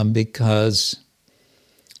 because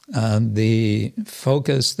the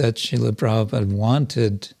focus that Srila Prabhupada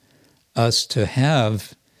wanted us to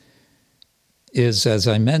have is, as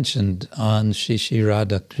I mentioned, on Shri Shri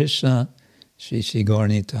Radha Krishna, Shri Shri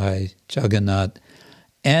Gauranitai Jagannath,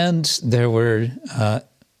 and there were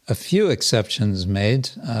a few exceptions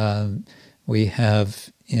made. We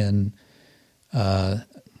have in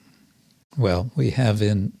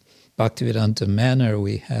Bhaktivedanta Manor,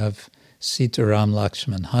 we have Sitaram,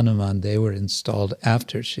 Lakshman, Hanuman. They were installed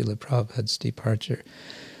after Srila Prabhupada's departure.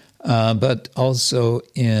 But also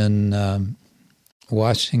in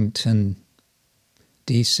Washington,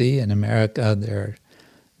 D.C., in America,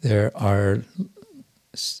 there are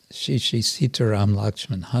Shri Shri Sitaram,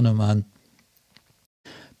 Lakshman, Hanuman.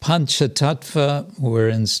 Panchatattva were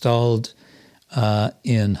installed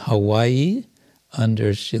in Hawaii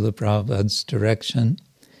under Srila Prabhupada's direction.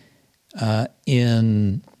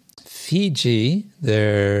 In Fiji,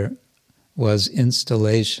 there was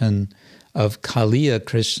installation of Kaliya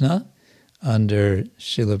Krishna under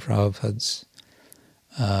Srila Prabhupada's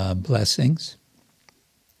blessings.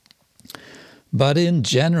 But in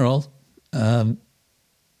general,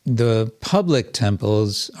 the public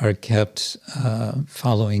temples are kept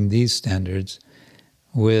following these standards,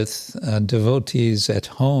 with devotees at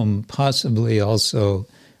home possibly also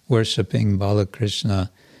worshipping Balakrishna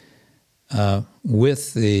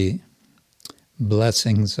with the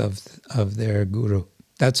blessings of their guru.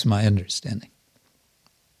 That's my understanding.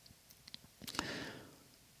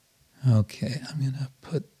 Okay, I'm going to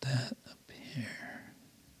put that up here.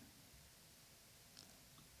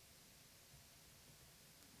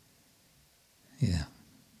 Yeah.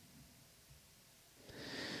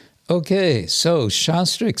 Okay, so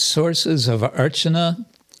Shastric sources of Archana.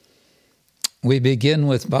 we begin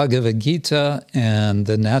with Bhagavad Gita, and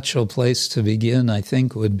the natural place to begin, I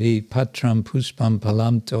think, would be Patram Pushpam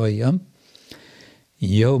Palam Toyam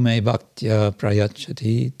Yo Me Bhaktya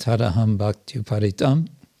Prayachati Tadaham Bhaktuparitam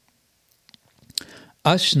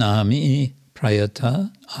Ashnami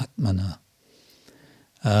Prayata Atmana.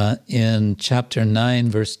 In chapter 9,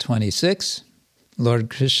 verse 26,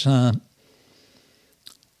 Lord Krishna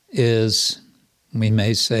is, we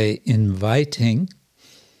may say, inviting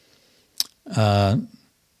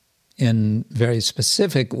in very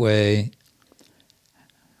specific way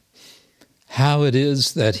how it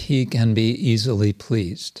is that he can be easily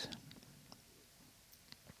pleased.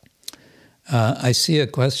 I see a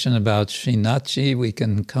question about Srinathji. We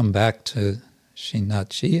can come back to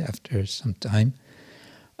Srinathji after some time.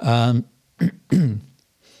 The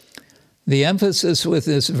emphasis with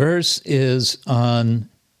this verse is on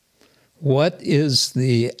what is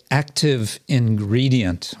the active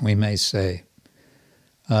ingredient, we may say.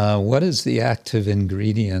 What is the active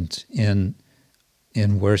ingredient in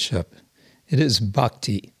worship? It is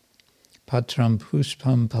bhakti. Patram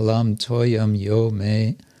pushpam palam toyam yo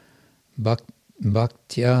me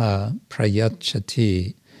bhaktya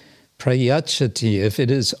prayachati. Prayachati, if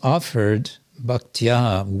it is offered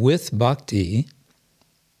bhaktya with bhakti,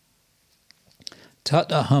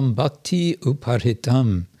 tataham bhakti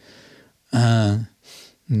uparitam,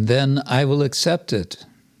 then I will accept it.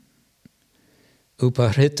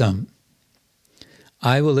 Uparitam.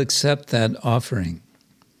 I will accept that offering.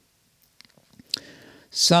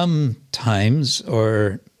 Sometimes,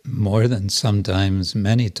 or more than sometimes,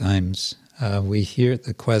 many times, we hear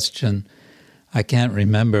the question. I can't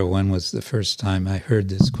remember when was the first time I heard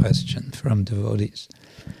this question from devotees.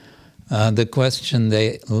 The question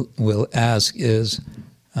they will ask is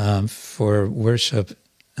for worship.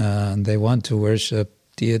 They want to worship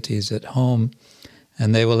deities at home,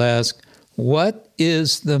 and they will ask, what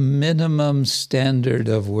is the minimum standard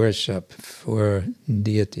of worship for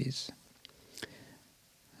deities?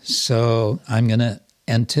 So I'm going to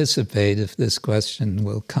anticipate if this question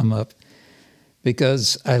will come up,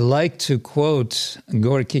 because I like to quote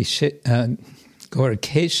Gaur Keshava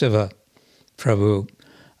Prabhu.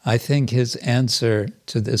 I think his answer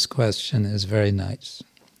to this question is very nice.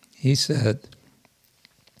 He said,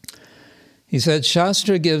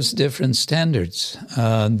 Shastra gives different standards.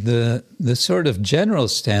 The sort of general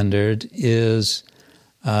standard is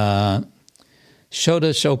Shodash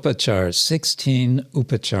Upachars, 16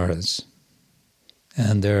 upacharas.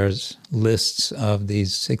 And there's lists of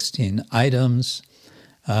these 16 items,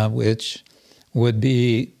 which would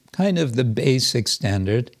be kind of the basic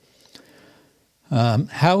standard.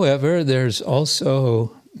 However, there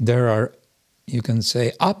are, you can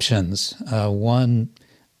say, options. One,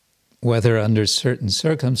 whether under certain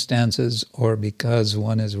circumstances or because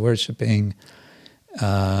one is worshiping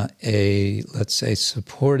a, let's say,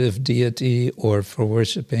 supportive deity, or for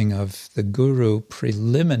worshiping of the guru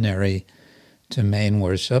preliminary to main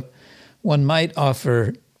worship, one might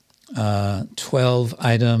offer 12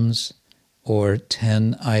 items or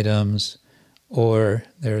 10 items, or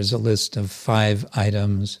there's a list of 5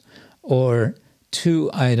 items, or 2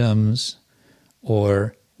 items,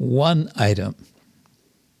 or 1 item.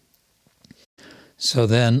 So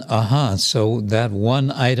then, so that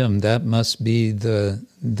 1 item, that must be the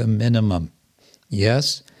minimum.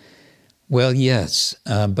 Yes? Well, yes,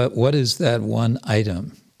 but what is that 1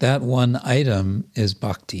 item? That 1 item is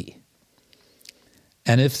bhakti.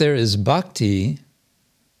 And if there is bhakti,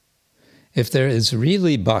 if there is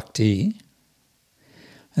really bhakti,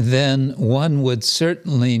 then one would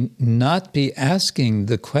certainly not be asking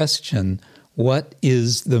the question, what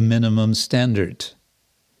is the minimum standard?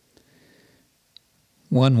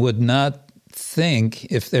 One would not think,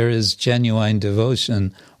 if there is genuine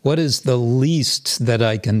devotion, what is the least that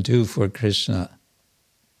I can do for Krishna?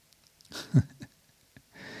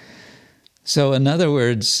 So in other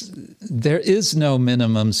words, there is no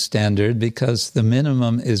minimum standard, because the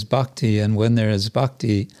minimum is bhakti, and when there is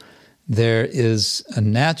bhakti, there is a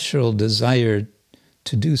natural desire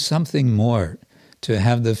to do something more, to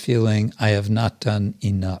have the feeling, I have not done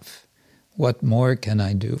enough. What more can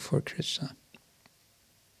I do for Krishna?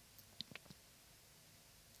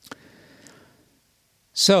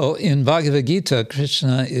 So in Bhagavad Gita,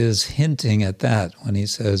 Krishna is hinting at that when he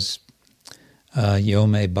says, Yo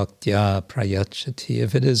me bhaktya prayachati.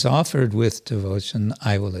 If it is offered with devotion,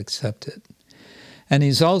 I will accept it. And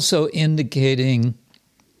he's also indicating,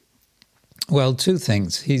 well, 2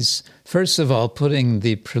 things. He's, first of all, putting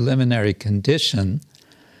the preliminary condition,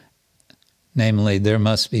 namely, there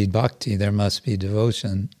must be bhakti, there must be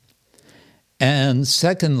devotion. And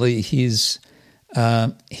secondly, he is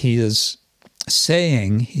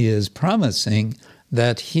saying, he is promising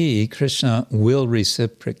that he, Krishna, will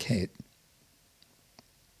reciprocate.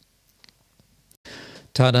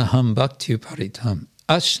 Tadaham bhakti paritam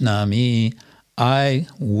ashnami, I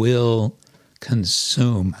will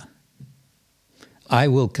consume. I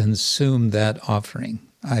will consume that offering.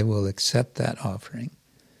 I will accept that offering.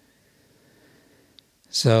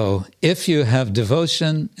 So if you have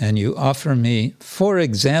devotion and you offer me, for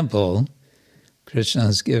example, Krishna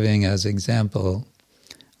is giving as example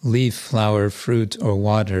leaf, flower, fruit, or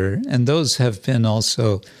water, and those have been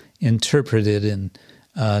also interpreted in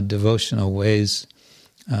devotional ways.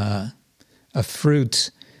 A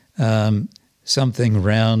fruit, something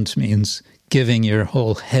round, means giving your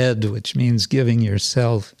whole head, which means giving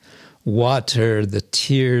yourself. Water, the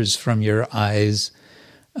tears from your eyes,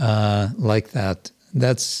 like that.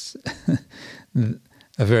 That's a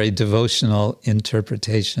very devotional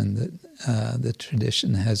interpretation that the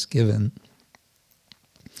tradition has given.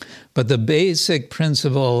 But the basic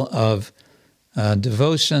principle of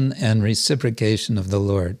devotion and reciprocation of the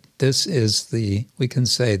Lord, we can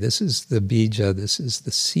say this is the bija, this is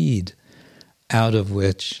the seed out of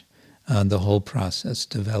which the whole process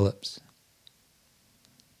develops.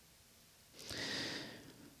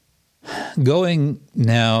 Going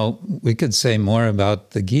now, we could say more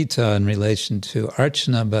about the Gita in relation to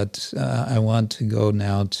Archana, but I want to go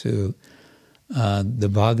now to the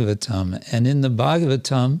Bhagavatam. And in the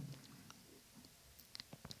Bhagavatam,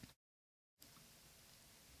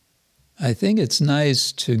 I think it's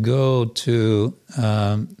nice to go to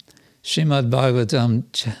Srimad Bhagavatam,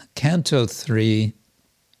 Canto 3,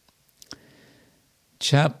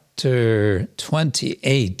 Chapter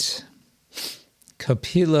 28,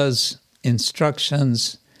 Kapila's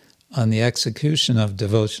instructions on the execution of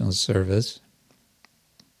devotional service,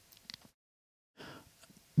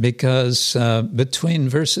 because between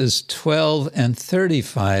verses 12 and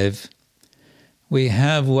 35, we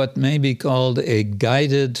have what may be called a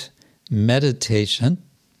guided meditation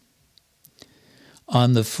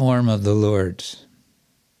on the form of the Lord.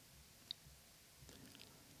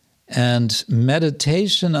 And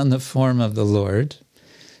meditation on the form of the Lord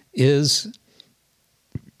is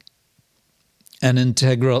an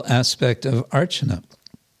integral aspect of Archana.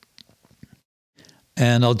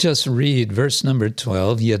 And I'll just read verse number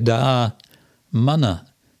 12. Yada mana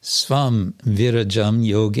svam virajam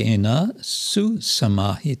yogena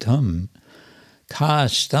susamahitam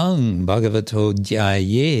kashtang bhagavato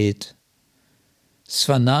dhyayet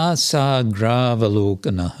svanasa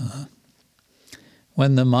gravalokanaha.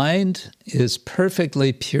 When the mind is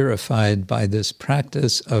perfectly purified by this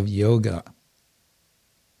practice of yoga,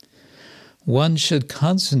 one should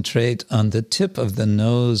concentrate on the tip of the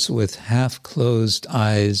nose with half-closed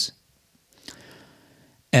eyes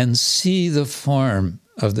and see the form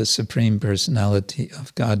of the Supreme Personality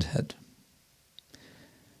of Godhead.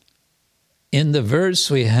 In the verse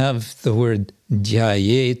we have the word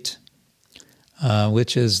dhyayet,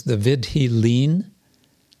 which is the vidhi leen,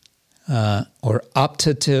 or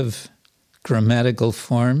optative grammatical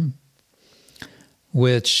form,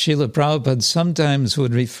 which Srila Prabhupada sometimes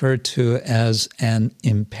would refer to as an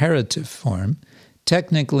imperative form.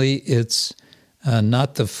 Technically, it's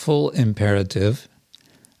not the full imperative,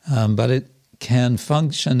 but it can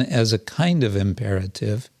function as a kind of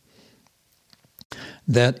imperative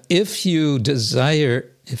that if you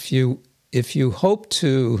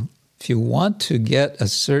want to get a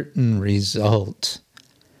certain result,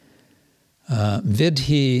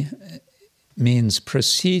 vidhi means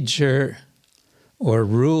procedure or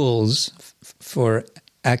rules for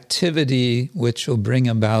activity which will bring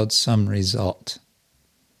about some result.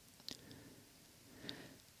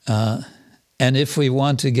 And if we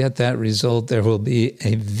want to get that result, there will be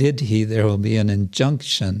a vidhi, there will be an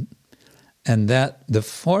injunction, and that the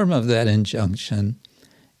form of that injunction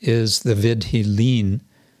is the vidhi leen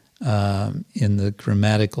in the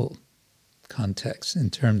grammatical context,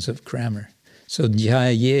 in terms of grammar. So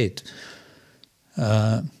dhyayet,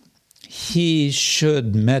 he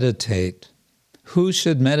should meditate. Who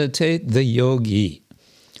should meditate? The yogi,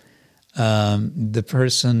 the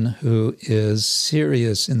person who is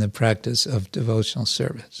serious in the practice of devotional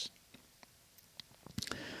service.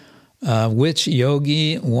 Which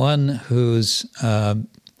yogi? One who's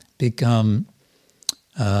become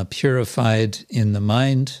purified in the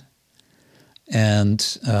mind and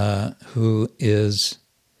who is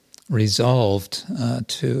resolved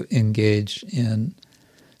to engage in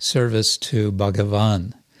service to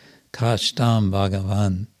Bhagavan, Kashtam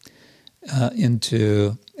Bhagavan,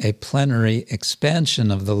 into a plenary expansion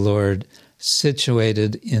of the Lord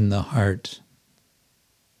situated in the heart.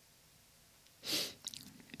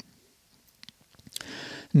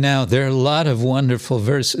 Now, there are a lot of wonderful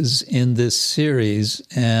verses in this series,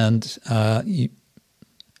 and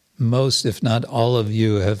most, if not all of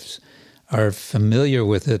you, are familiar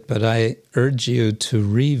with it, but I urge you to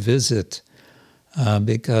revisit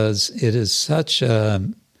because it is such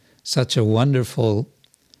a wonderful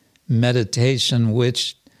meditation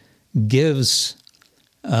which gives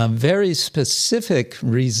very specific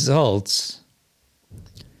results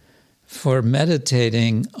for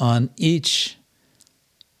meditating on each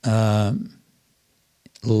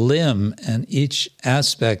limb and each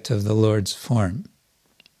aspect of the Lord's form.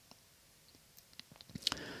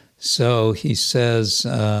 So he says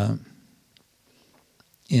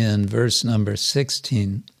in verse number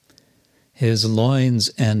 16, his loins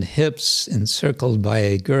and hips encircled by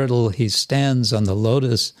a girdle, he stands on the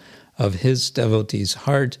lotus of his devotee's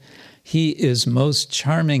heart. He is most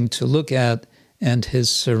charming to look at, and his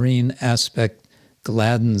serene aspect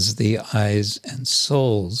gladdens the eyes and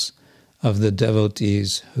souls of the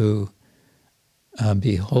devotees who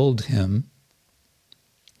behold him.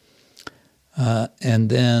 And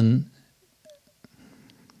then,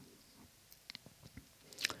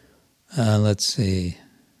 let's see,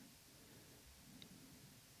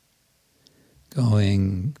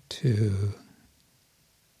 going to,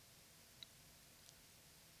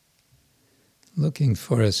 looking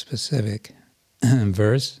for a specific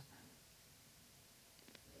verse.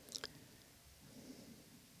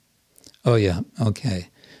 Oh yeah, okay.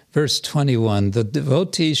 Verse 21, the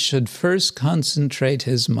devotee should first concentrate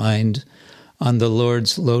his mind on the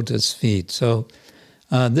Lord's lotus feet. So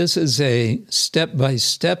this is a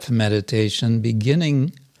step-by-step meditation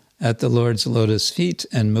beginning at the Lord's lotus feet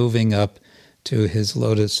and moving up to his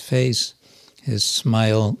lotus face, his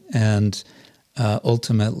smile, and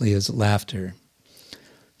ultimately his laughter.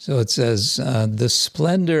 So it says, the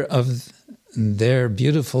splendor of their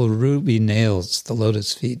beautiful ruby nails, the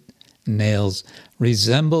lotus feet nails,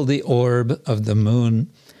 resemble the orb of the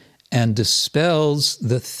moon and dispels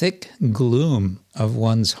the thick gloom of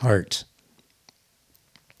one's heart.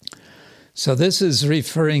 So this is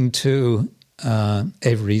referring to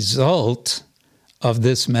a result of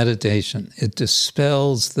this meditation. It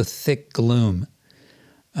dispels the thick gloom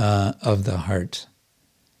of the heart.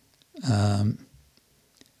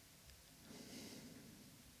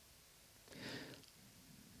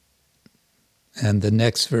 And the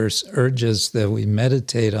next verse urges that we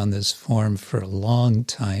meditate on this form for a long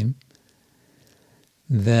time.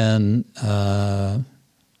 Then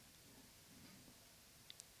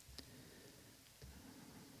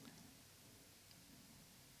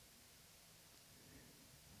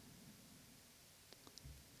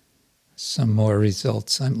some more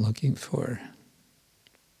results I'm looking for.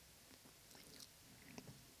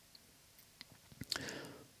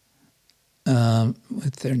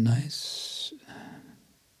 With their nice...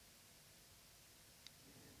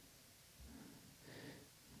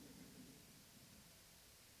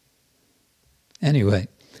 Anyway,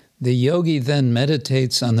 the yogi then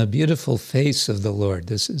meditates on the beautiful face of the Lord.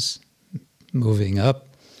 This is moving up.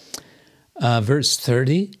 Verse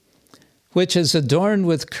 30, which is adorned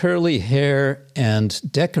with curly hair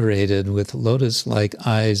and decorated with lotus-like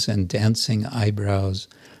eyes and dancing eyebrows,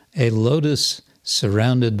 a lotus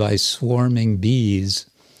surrounded by swarming bees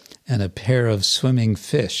and a pair of swimming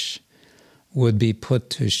fish would be put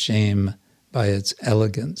to shame by its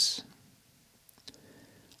elegance.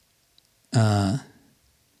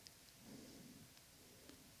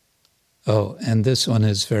 And this one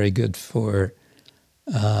is very good for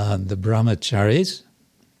the brahmacharis.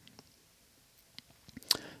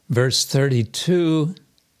 Verse 32,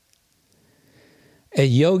 a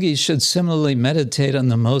yogi should similarly meditate on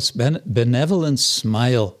the most benevolent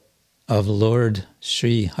smile of Lord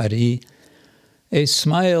Sri Hari, a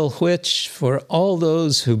smile which, for all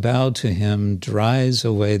those who bow to him, dries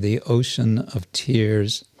away the ocean of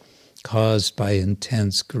tears caused by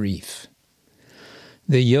intense grief.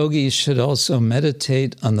 The yogi should also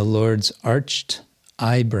meditate on the Lord's arched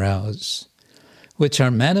eyebrows, which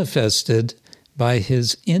are manifested by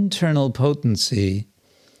his internal potency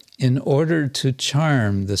in order to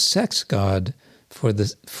charm the sex god for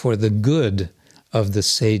the good of the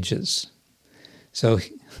sages. So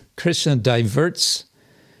Krishna diverts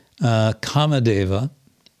Kamadeva,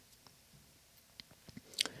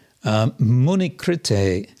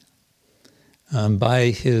 Munikrite, by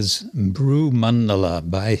his Bru Mandala,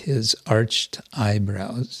 by his arched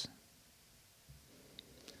eyebrows.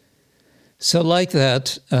 So like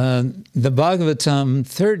that, the Bhagavatam,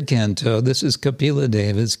 third canto, this is Kapila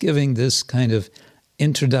Deva, is giving this kind of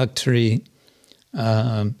introductory,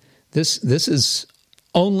 this is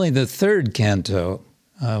only the third canto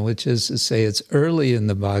which is to say it's early in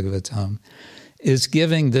the Bhagavatam, is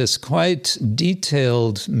giving this quite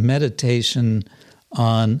detailed meditation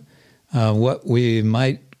on what we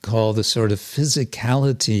might call the sort of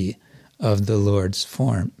physicality of the Lord's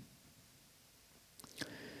form.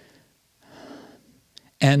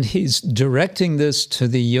 And he's directing this to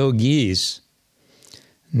the yogis,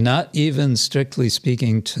 not even strictly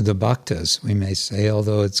speaking to the bhaktas, we may say,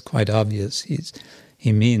 although it's quite obvious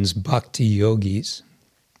he means bhakti yogis.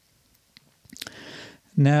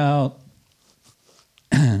 Now,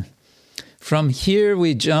 from here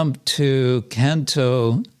we jump to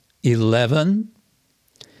Canto 11,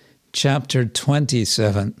 Chapter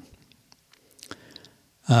 27.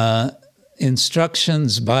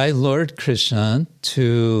 Instructions by Lord Krishna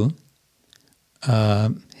to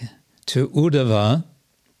Uddhava.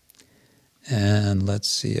 And let's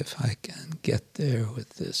see if I can get there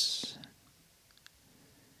with this.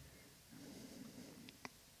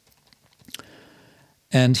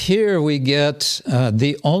 And here we get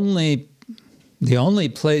the only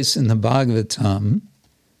place in the Bhagavatam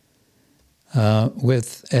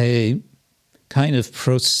with a kind of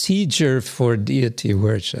procedure for deity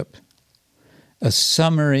worship, a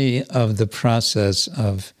summary of the process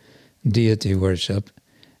of deity worship.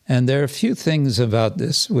 And there are a few things about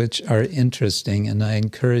this which are interesting, and I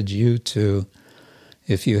encourage you to,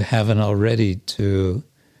 if you haven't already, to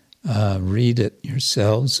read it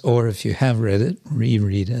yourselves, or if you have read it,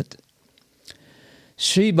 reread it.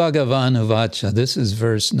 Sri Bhagavan Uvacha, this is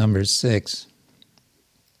verse number 6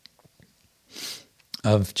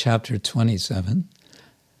 of chapter 27.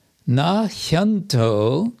 Na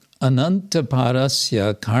hyanto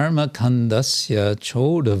anantaparasya karma kandasya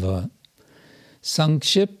chodava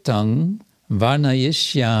Sankshiptang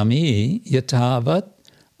varnayishyami yatavat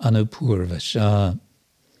anupurvasha.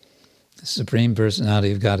 The Supreme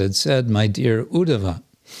Personality of Godhead said, my dear Uddhava,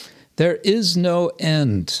 there is no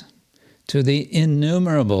end to the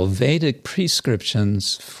innumerable Vedic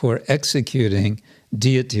prescriptions for executing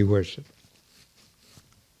deity worship.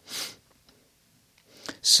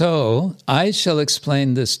 So, I shall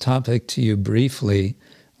explain this topic to you briefly,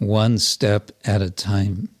 one step at a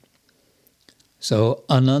time. So,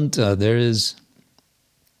 Ananta, there's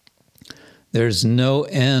no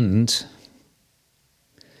end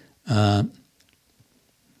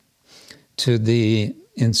to the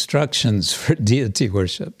instructions for deity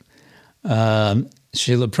worship. Srila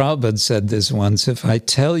Prabhupada said this once, if I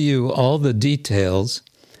tell you all the details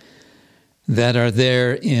that are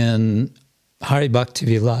there in Hari Bhakti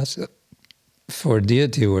Vilasa for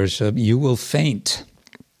deity worship, you will faint.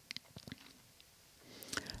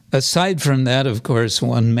 Aside from that, of course,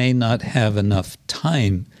 one may not have enough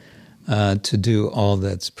time to do all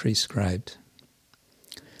that's prescribed.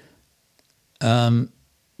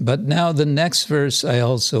 But now the next verse I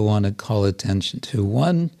also want to call attention to.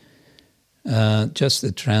 One, just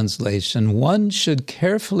the translation, one should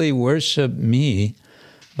carefully worship me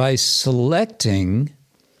by selecting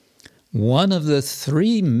one of the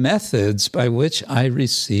three methods by which I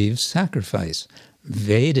receive sacrifice: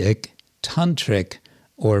 Vedic, Tantric,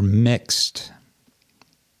 or mixed.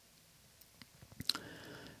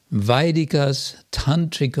 Vaidikas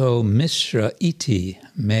tantriko mishra iti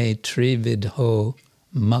me trividho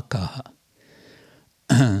makaha.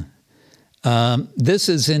 This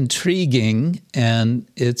is intriguing, and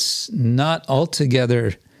it's not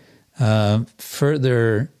altogether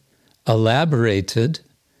further elaborated.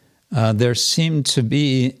 There seem to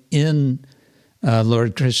be in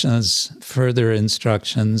Lord Krishna's further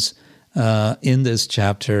instructions in this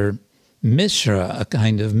chapter, Mishra, a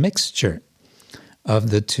kind of mixture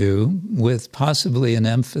of the two, with possibly an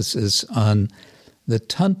emphasis on the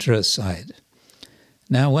Tantra side.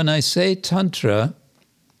 Now, when I say Tantra,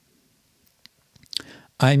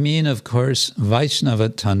 I mean, of course, Vaishnava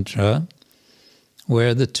Tantra,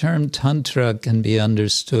 where the term Tantra can be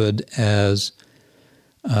understood as,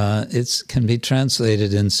 it can be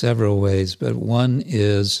translated in several ways, but one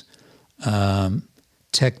is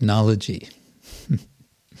technology.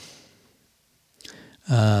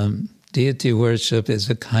 Deity worship is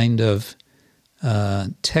a kind of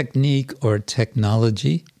technique or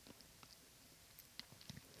technology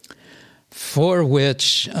for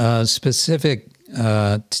which specific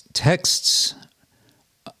texts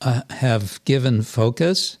have given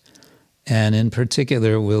focus, and in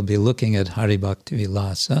particular we'll be looking at Hari Bhakti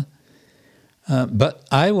Vilasa. But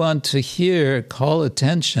I want to here call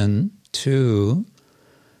attention to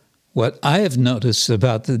what I have noticed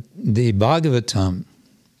about the Bhagavatam,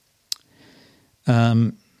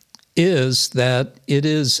 is that it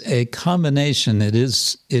is a combination, it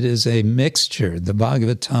is a mixture. The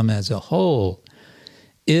Bhagavatam as a whole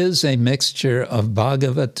is a mixture of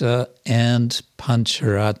Bhagavata and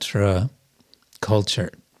Pancharatra culture.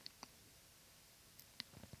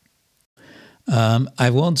 I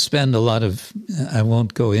won't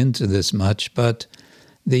go into this much, but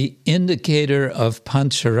the indicator of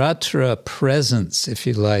Pancharatra presence, if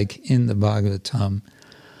you like, in the Bhagavatam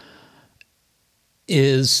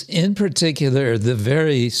is in particular the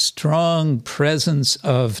very strong presence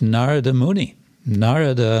of Narada Muni.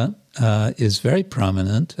 Narada is very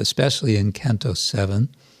prominent, especially in Canto 7,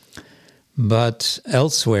 but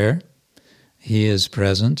elsewhere he is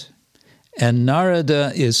present. And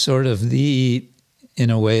Narada is sort of the, in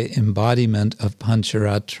a way, embodiment of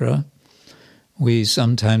Pancharatra. We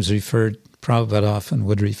sometimes Prabhupada often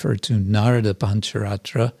would refer to Narada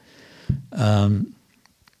Pancharatra.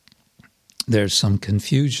 There's some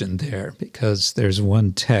confusion there because there's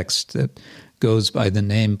one text that goes by the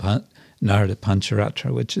name Narada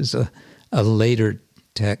Pancharatra, which is a later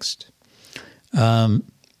text. The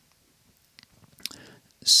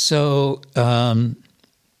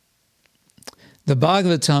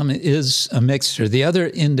Bhagavatam is a mixture. The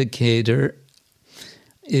other indicator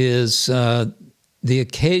is the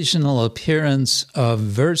occasional appearance of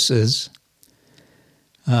verses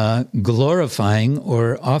glorifying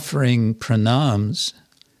or offering pranams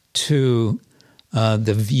to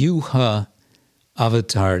the Vyuha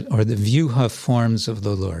avatar, or the Vyuha forms of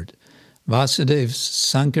the Lord. Vasudev,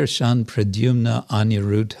 Sankarshan, Pradyumna,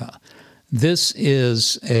 Aniruddha. This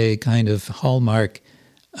is a kind of hallmark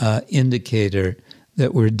indicator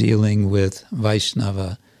that we're dealing with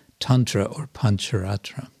Vaishnava Tantra or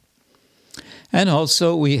Pancharatra. And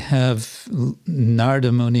also we have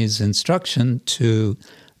Narada Muni's instruction to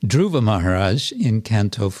Dhruva Maharaj in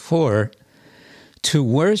Canto 4 to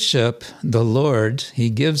worship the Lord. He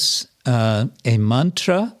gives a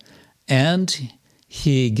mantra and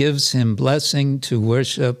he gives him blessing to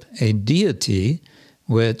worship a deity,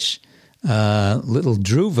 which little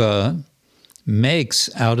Dhruva makes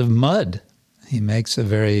out of mud. He makes a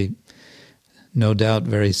very, no doubt,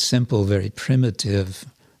 very simple, very primitive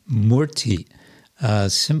murti,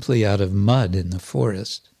 simply out of mud in the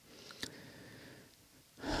forest.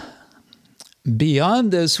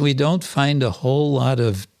 Beyond this, we don't find a whole lot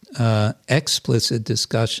of explicit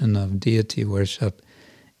discussion of deity worship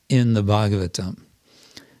in the Bhagavatam.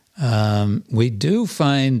 We do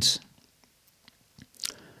find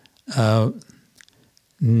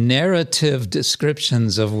narrative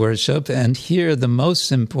descriptions of worship, and here the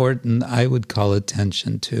most important I would call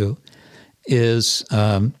attention to is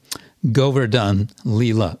Govardhan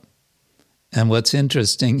Leela. And what's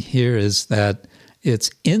interesting here is that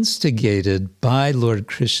it's instigated by Lord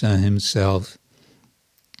Krishna himself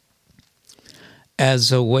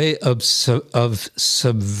as a way of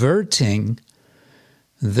subverting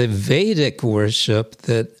the Vedic worship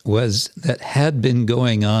that had been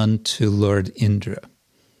going on to Lord Indra.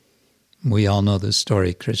 We all know the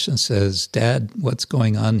story. Krishna says, "Dad, what's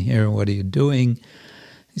going on here? What are you doing?"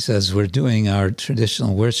 He says, "We're doing our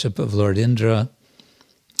traditional worship of Lord Indra."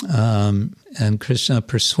 And Krishna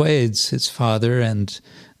persuades his father and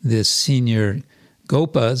the senior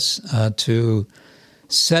gopas to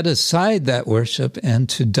set aside that worship and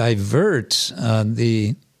to divert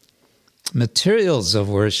the materials of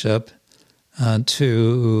worship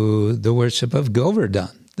to the worship of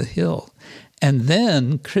Govardhan, the hill. And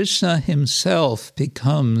then Krishna himself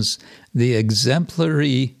becomes the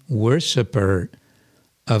exemplary worshipper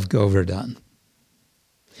of Govardhan.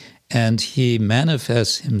 And he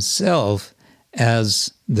manifests himself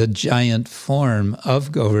as the giant form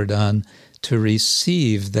of Govardhan to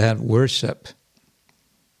receive that worship.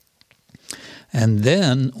 And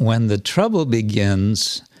then when the trouble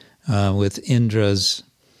begins with Indra's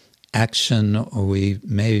action, or we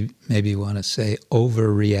maybe want to say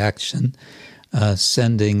overreaction,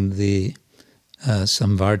 sending the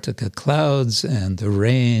Samvartaka clouds and the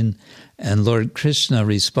rain, and Lord Krishna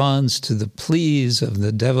responds to the pleas of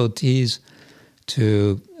the devotees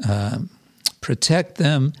to protect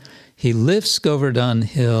them. He lifts Govardhan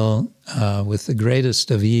Hill with the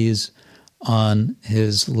greatest of ease on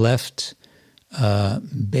his left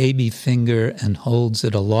baby finger and holds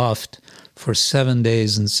it aloft for 7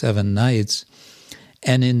 days and 7 nights.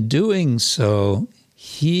 And in doing so,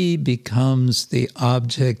 he becomes the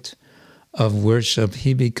object of worship.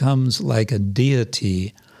 He becomes like a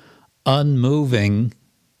deity, unmoving,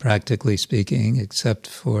 practically speaking, except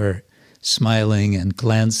for smiling and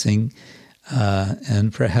glancing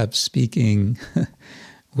and perhaps speaking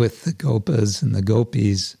with the gopas and the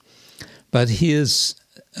gopis. But he's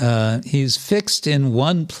fixed in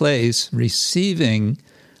one place, receiving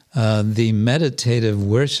the meditative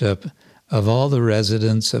worship of all the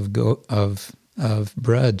residents of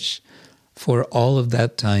Braj for all of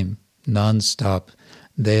that time, nonstop.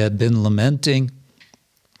 They had been lamenting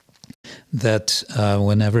that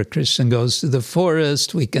whenever Krishna goes to the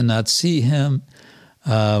forest, we cannot see him.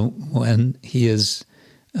 When he is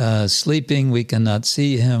sleeping, we cannot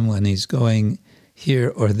see him. When he's going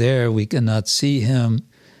here or there, we cannot see him.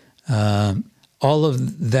 All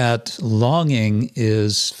of that longing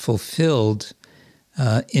is fulfilled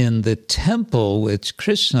in the temple which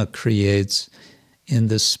Krishna creates in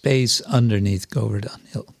the space underneath Govardhan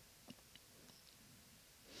Hill.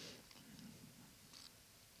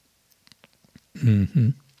 Mm-hmm.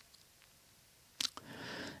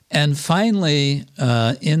 And finally,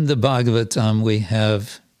 in the Bhagavatam, we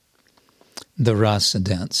have the Rasa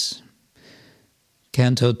dance.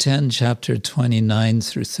 Canto 10, chapter 29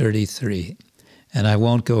 through 33. And I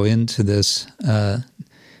won't go into this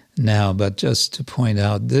now, but just to point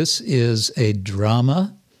out, this is a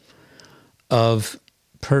drama of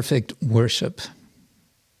perfect worship.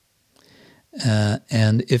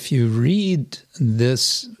 And if you read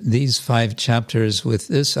these 5 chapters with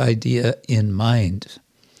this idea in mind,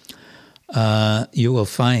 you will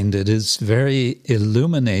find it is very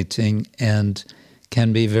illuminating and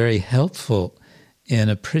can be very helpful in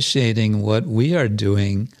appreciating what we are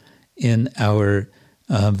doing in our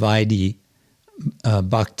Vaidhi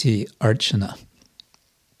Bhakti Archana.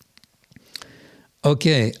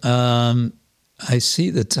 Okay, I see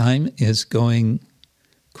the time is going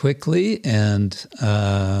quickly, and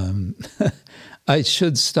I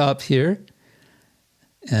should stop here.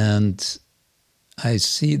 And I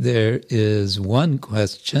see there is one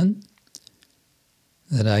question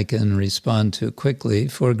that I can respond to quickly.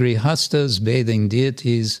 For Grihastas bathing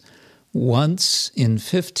deities once in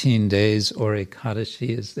 15 days or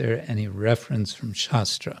Ekadashi, is there any reference from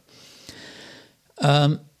Shastra?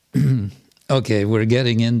 Okay, we're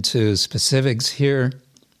getting into specifics here.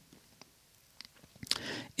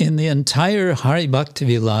 In the entire Hari Bhakti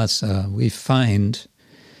Vilasa, we find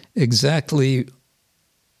exactly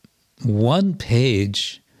one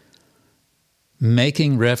page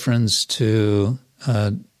making reference to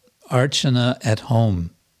Archana at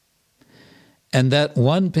home. And that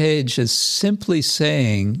one page is simply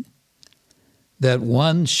saying that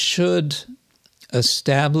one should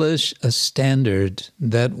establish a standard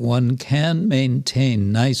that one can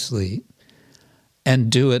maintain nicely and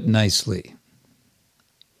do it nicely.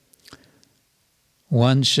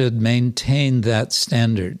 One should maintain that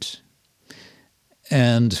standard.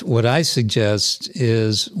 And what I suggest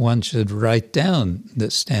is one should write down the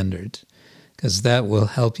standard, because that will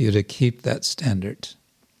help you to keep that standard.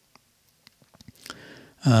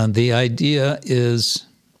 The idea is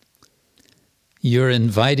you're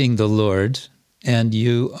inviting the Lord, and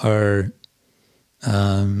you are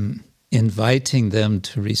inviting them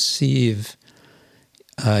to receive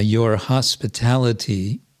your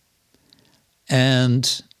hospitality,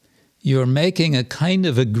 and you're making a kind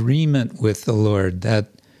of agreement with the Lord that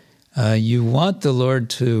you want the Lord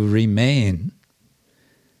to remain,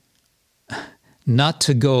 not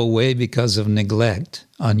to go away because of neglect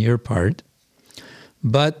on your part,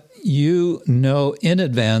 but you know in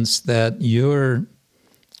advance that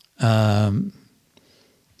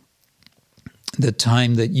the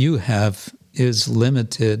time that you have is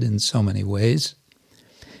limited in so many ways.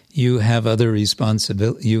 You have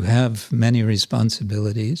you have many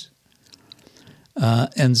responsibilities.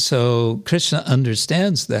 And so Krishna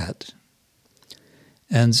understands that.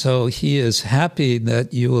 And so he is happy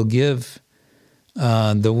that you will give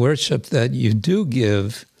the worship that you do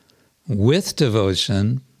give with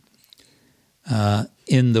devotion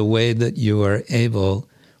in the way that you are able,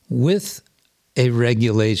 with a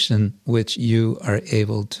regulation which you are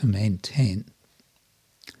able to maintain.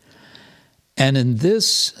 And in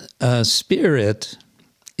this spirit,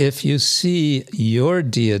 if you see your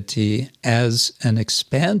deity as an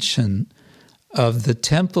expansion of the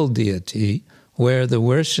temple deity, where the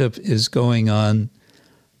worship is going on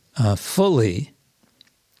fully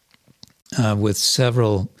with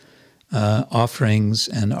several offerings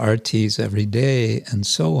and artis every day and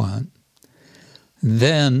so on,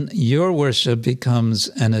 then your worship becomes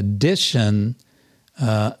an addition,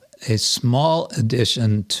 a small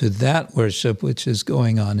addition to that worship which is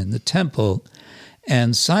going on in the temple.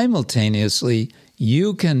 And simultaneously,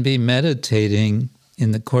 you can be meditating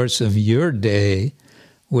in the course of your day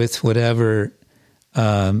with whatever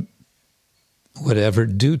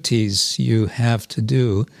duties you have to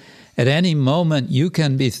do. At any moment, you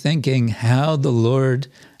can be thinking how the Lord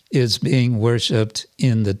is being worshipped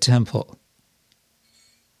in the temple.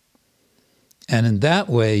 And in that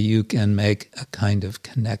way, you can make a kind of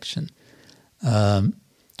connection.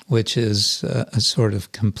 which is a sort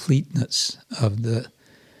of completeness of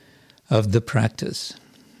the practice.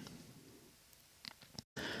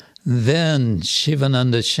 Then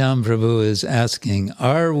Shivananda Shyamprabhu is asking,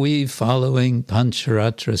 are we following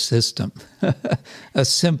Pancharatra system? A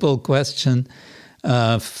simple question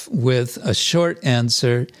with a short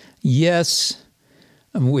answer. Yes,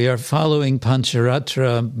 we are following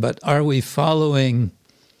Pancharatra, but are we following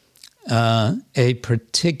a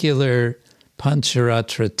particular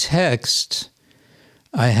Pancharatra text?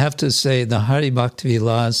 I have to say the Hari Bhakti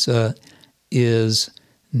Vilasa is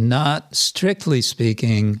not, strictly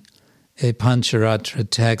speaking, a Pancharatra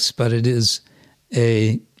text, but it is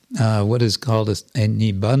what is called a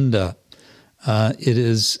Nibandha. It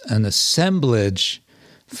is an assemblage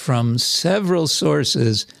from several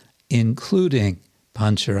sources, including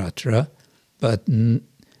Pancharatra, but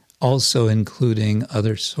also including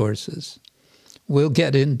other sources. We'll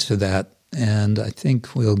get into that, and I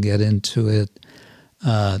think we'll get into it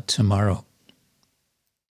tomorrow.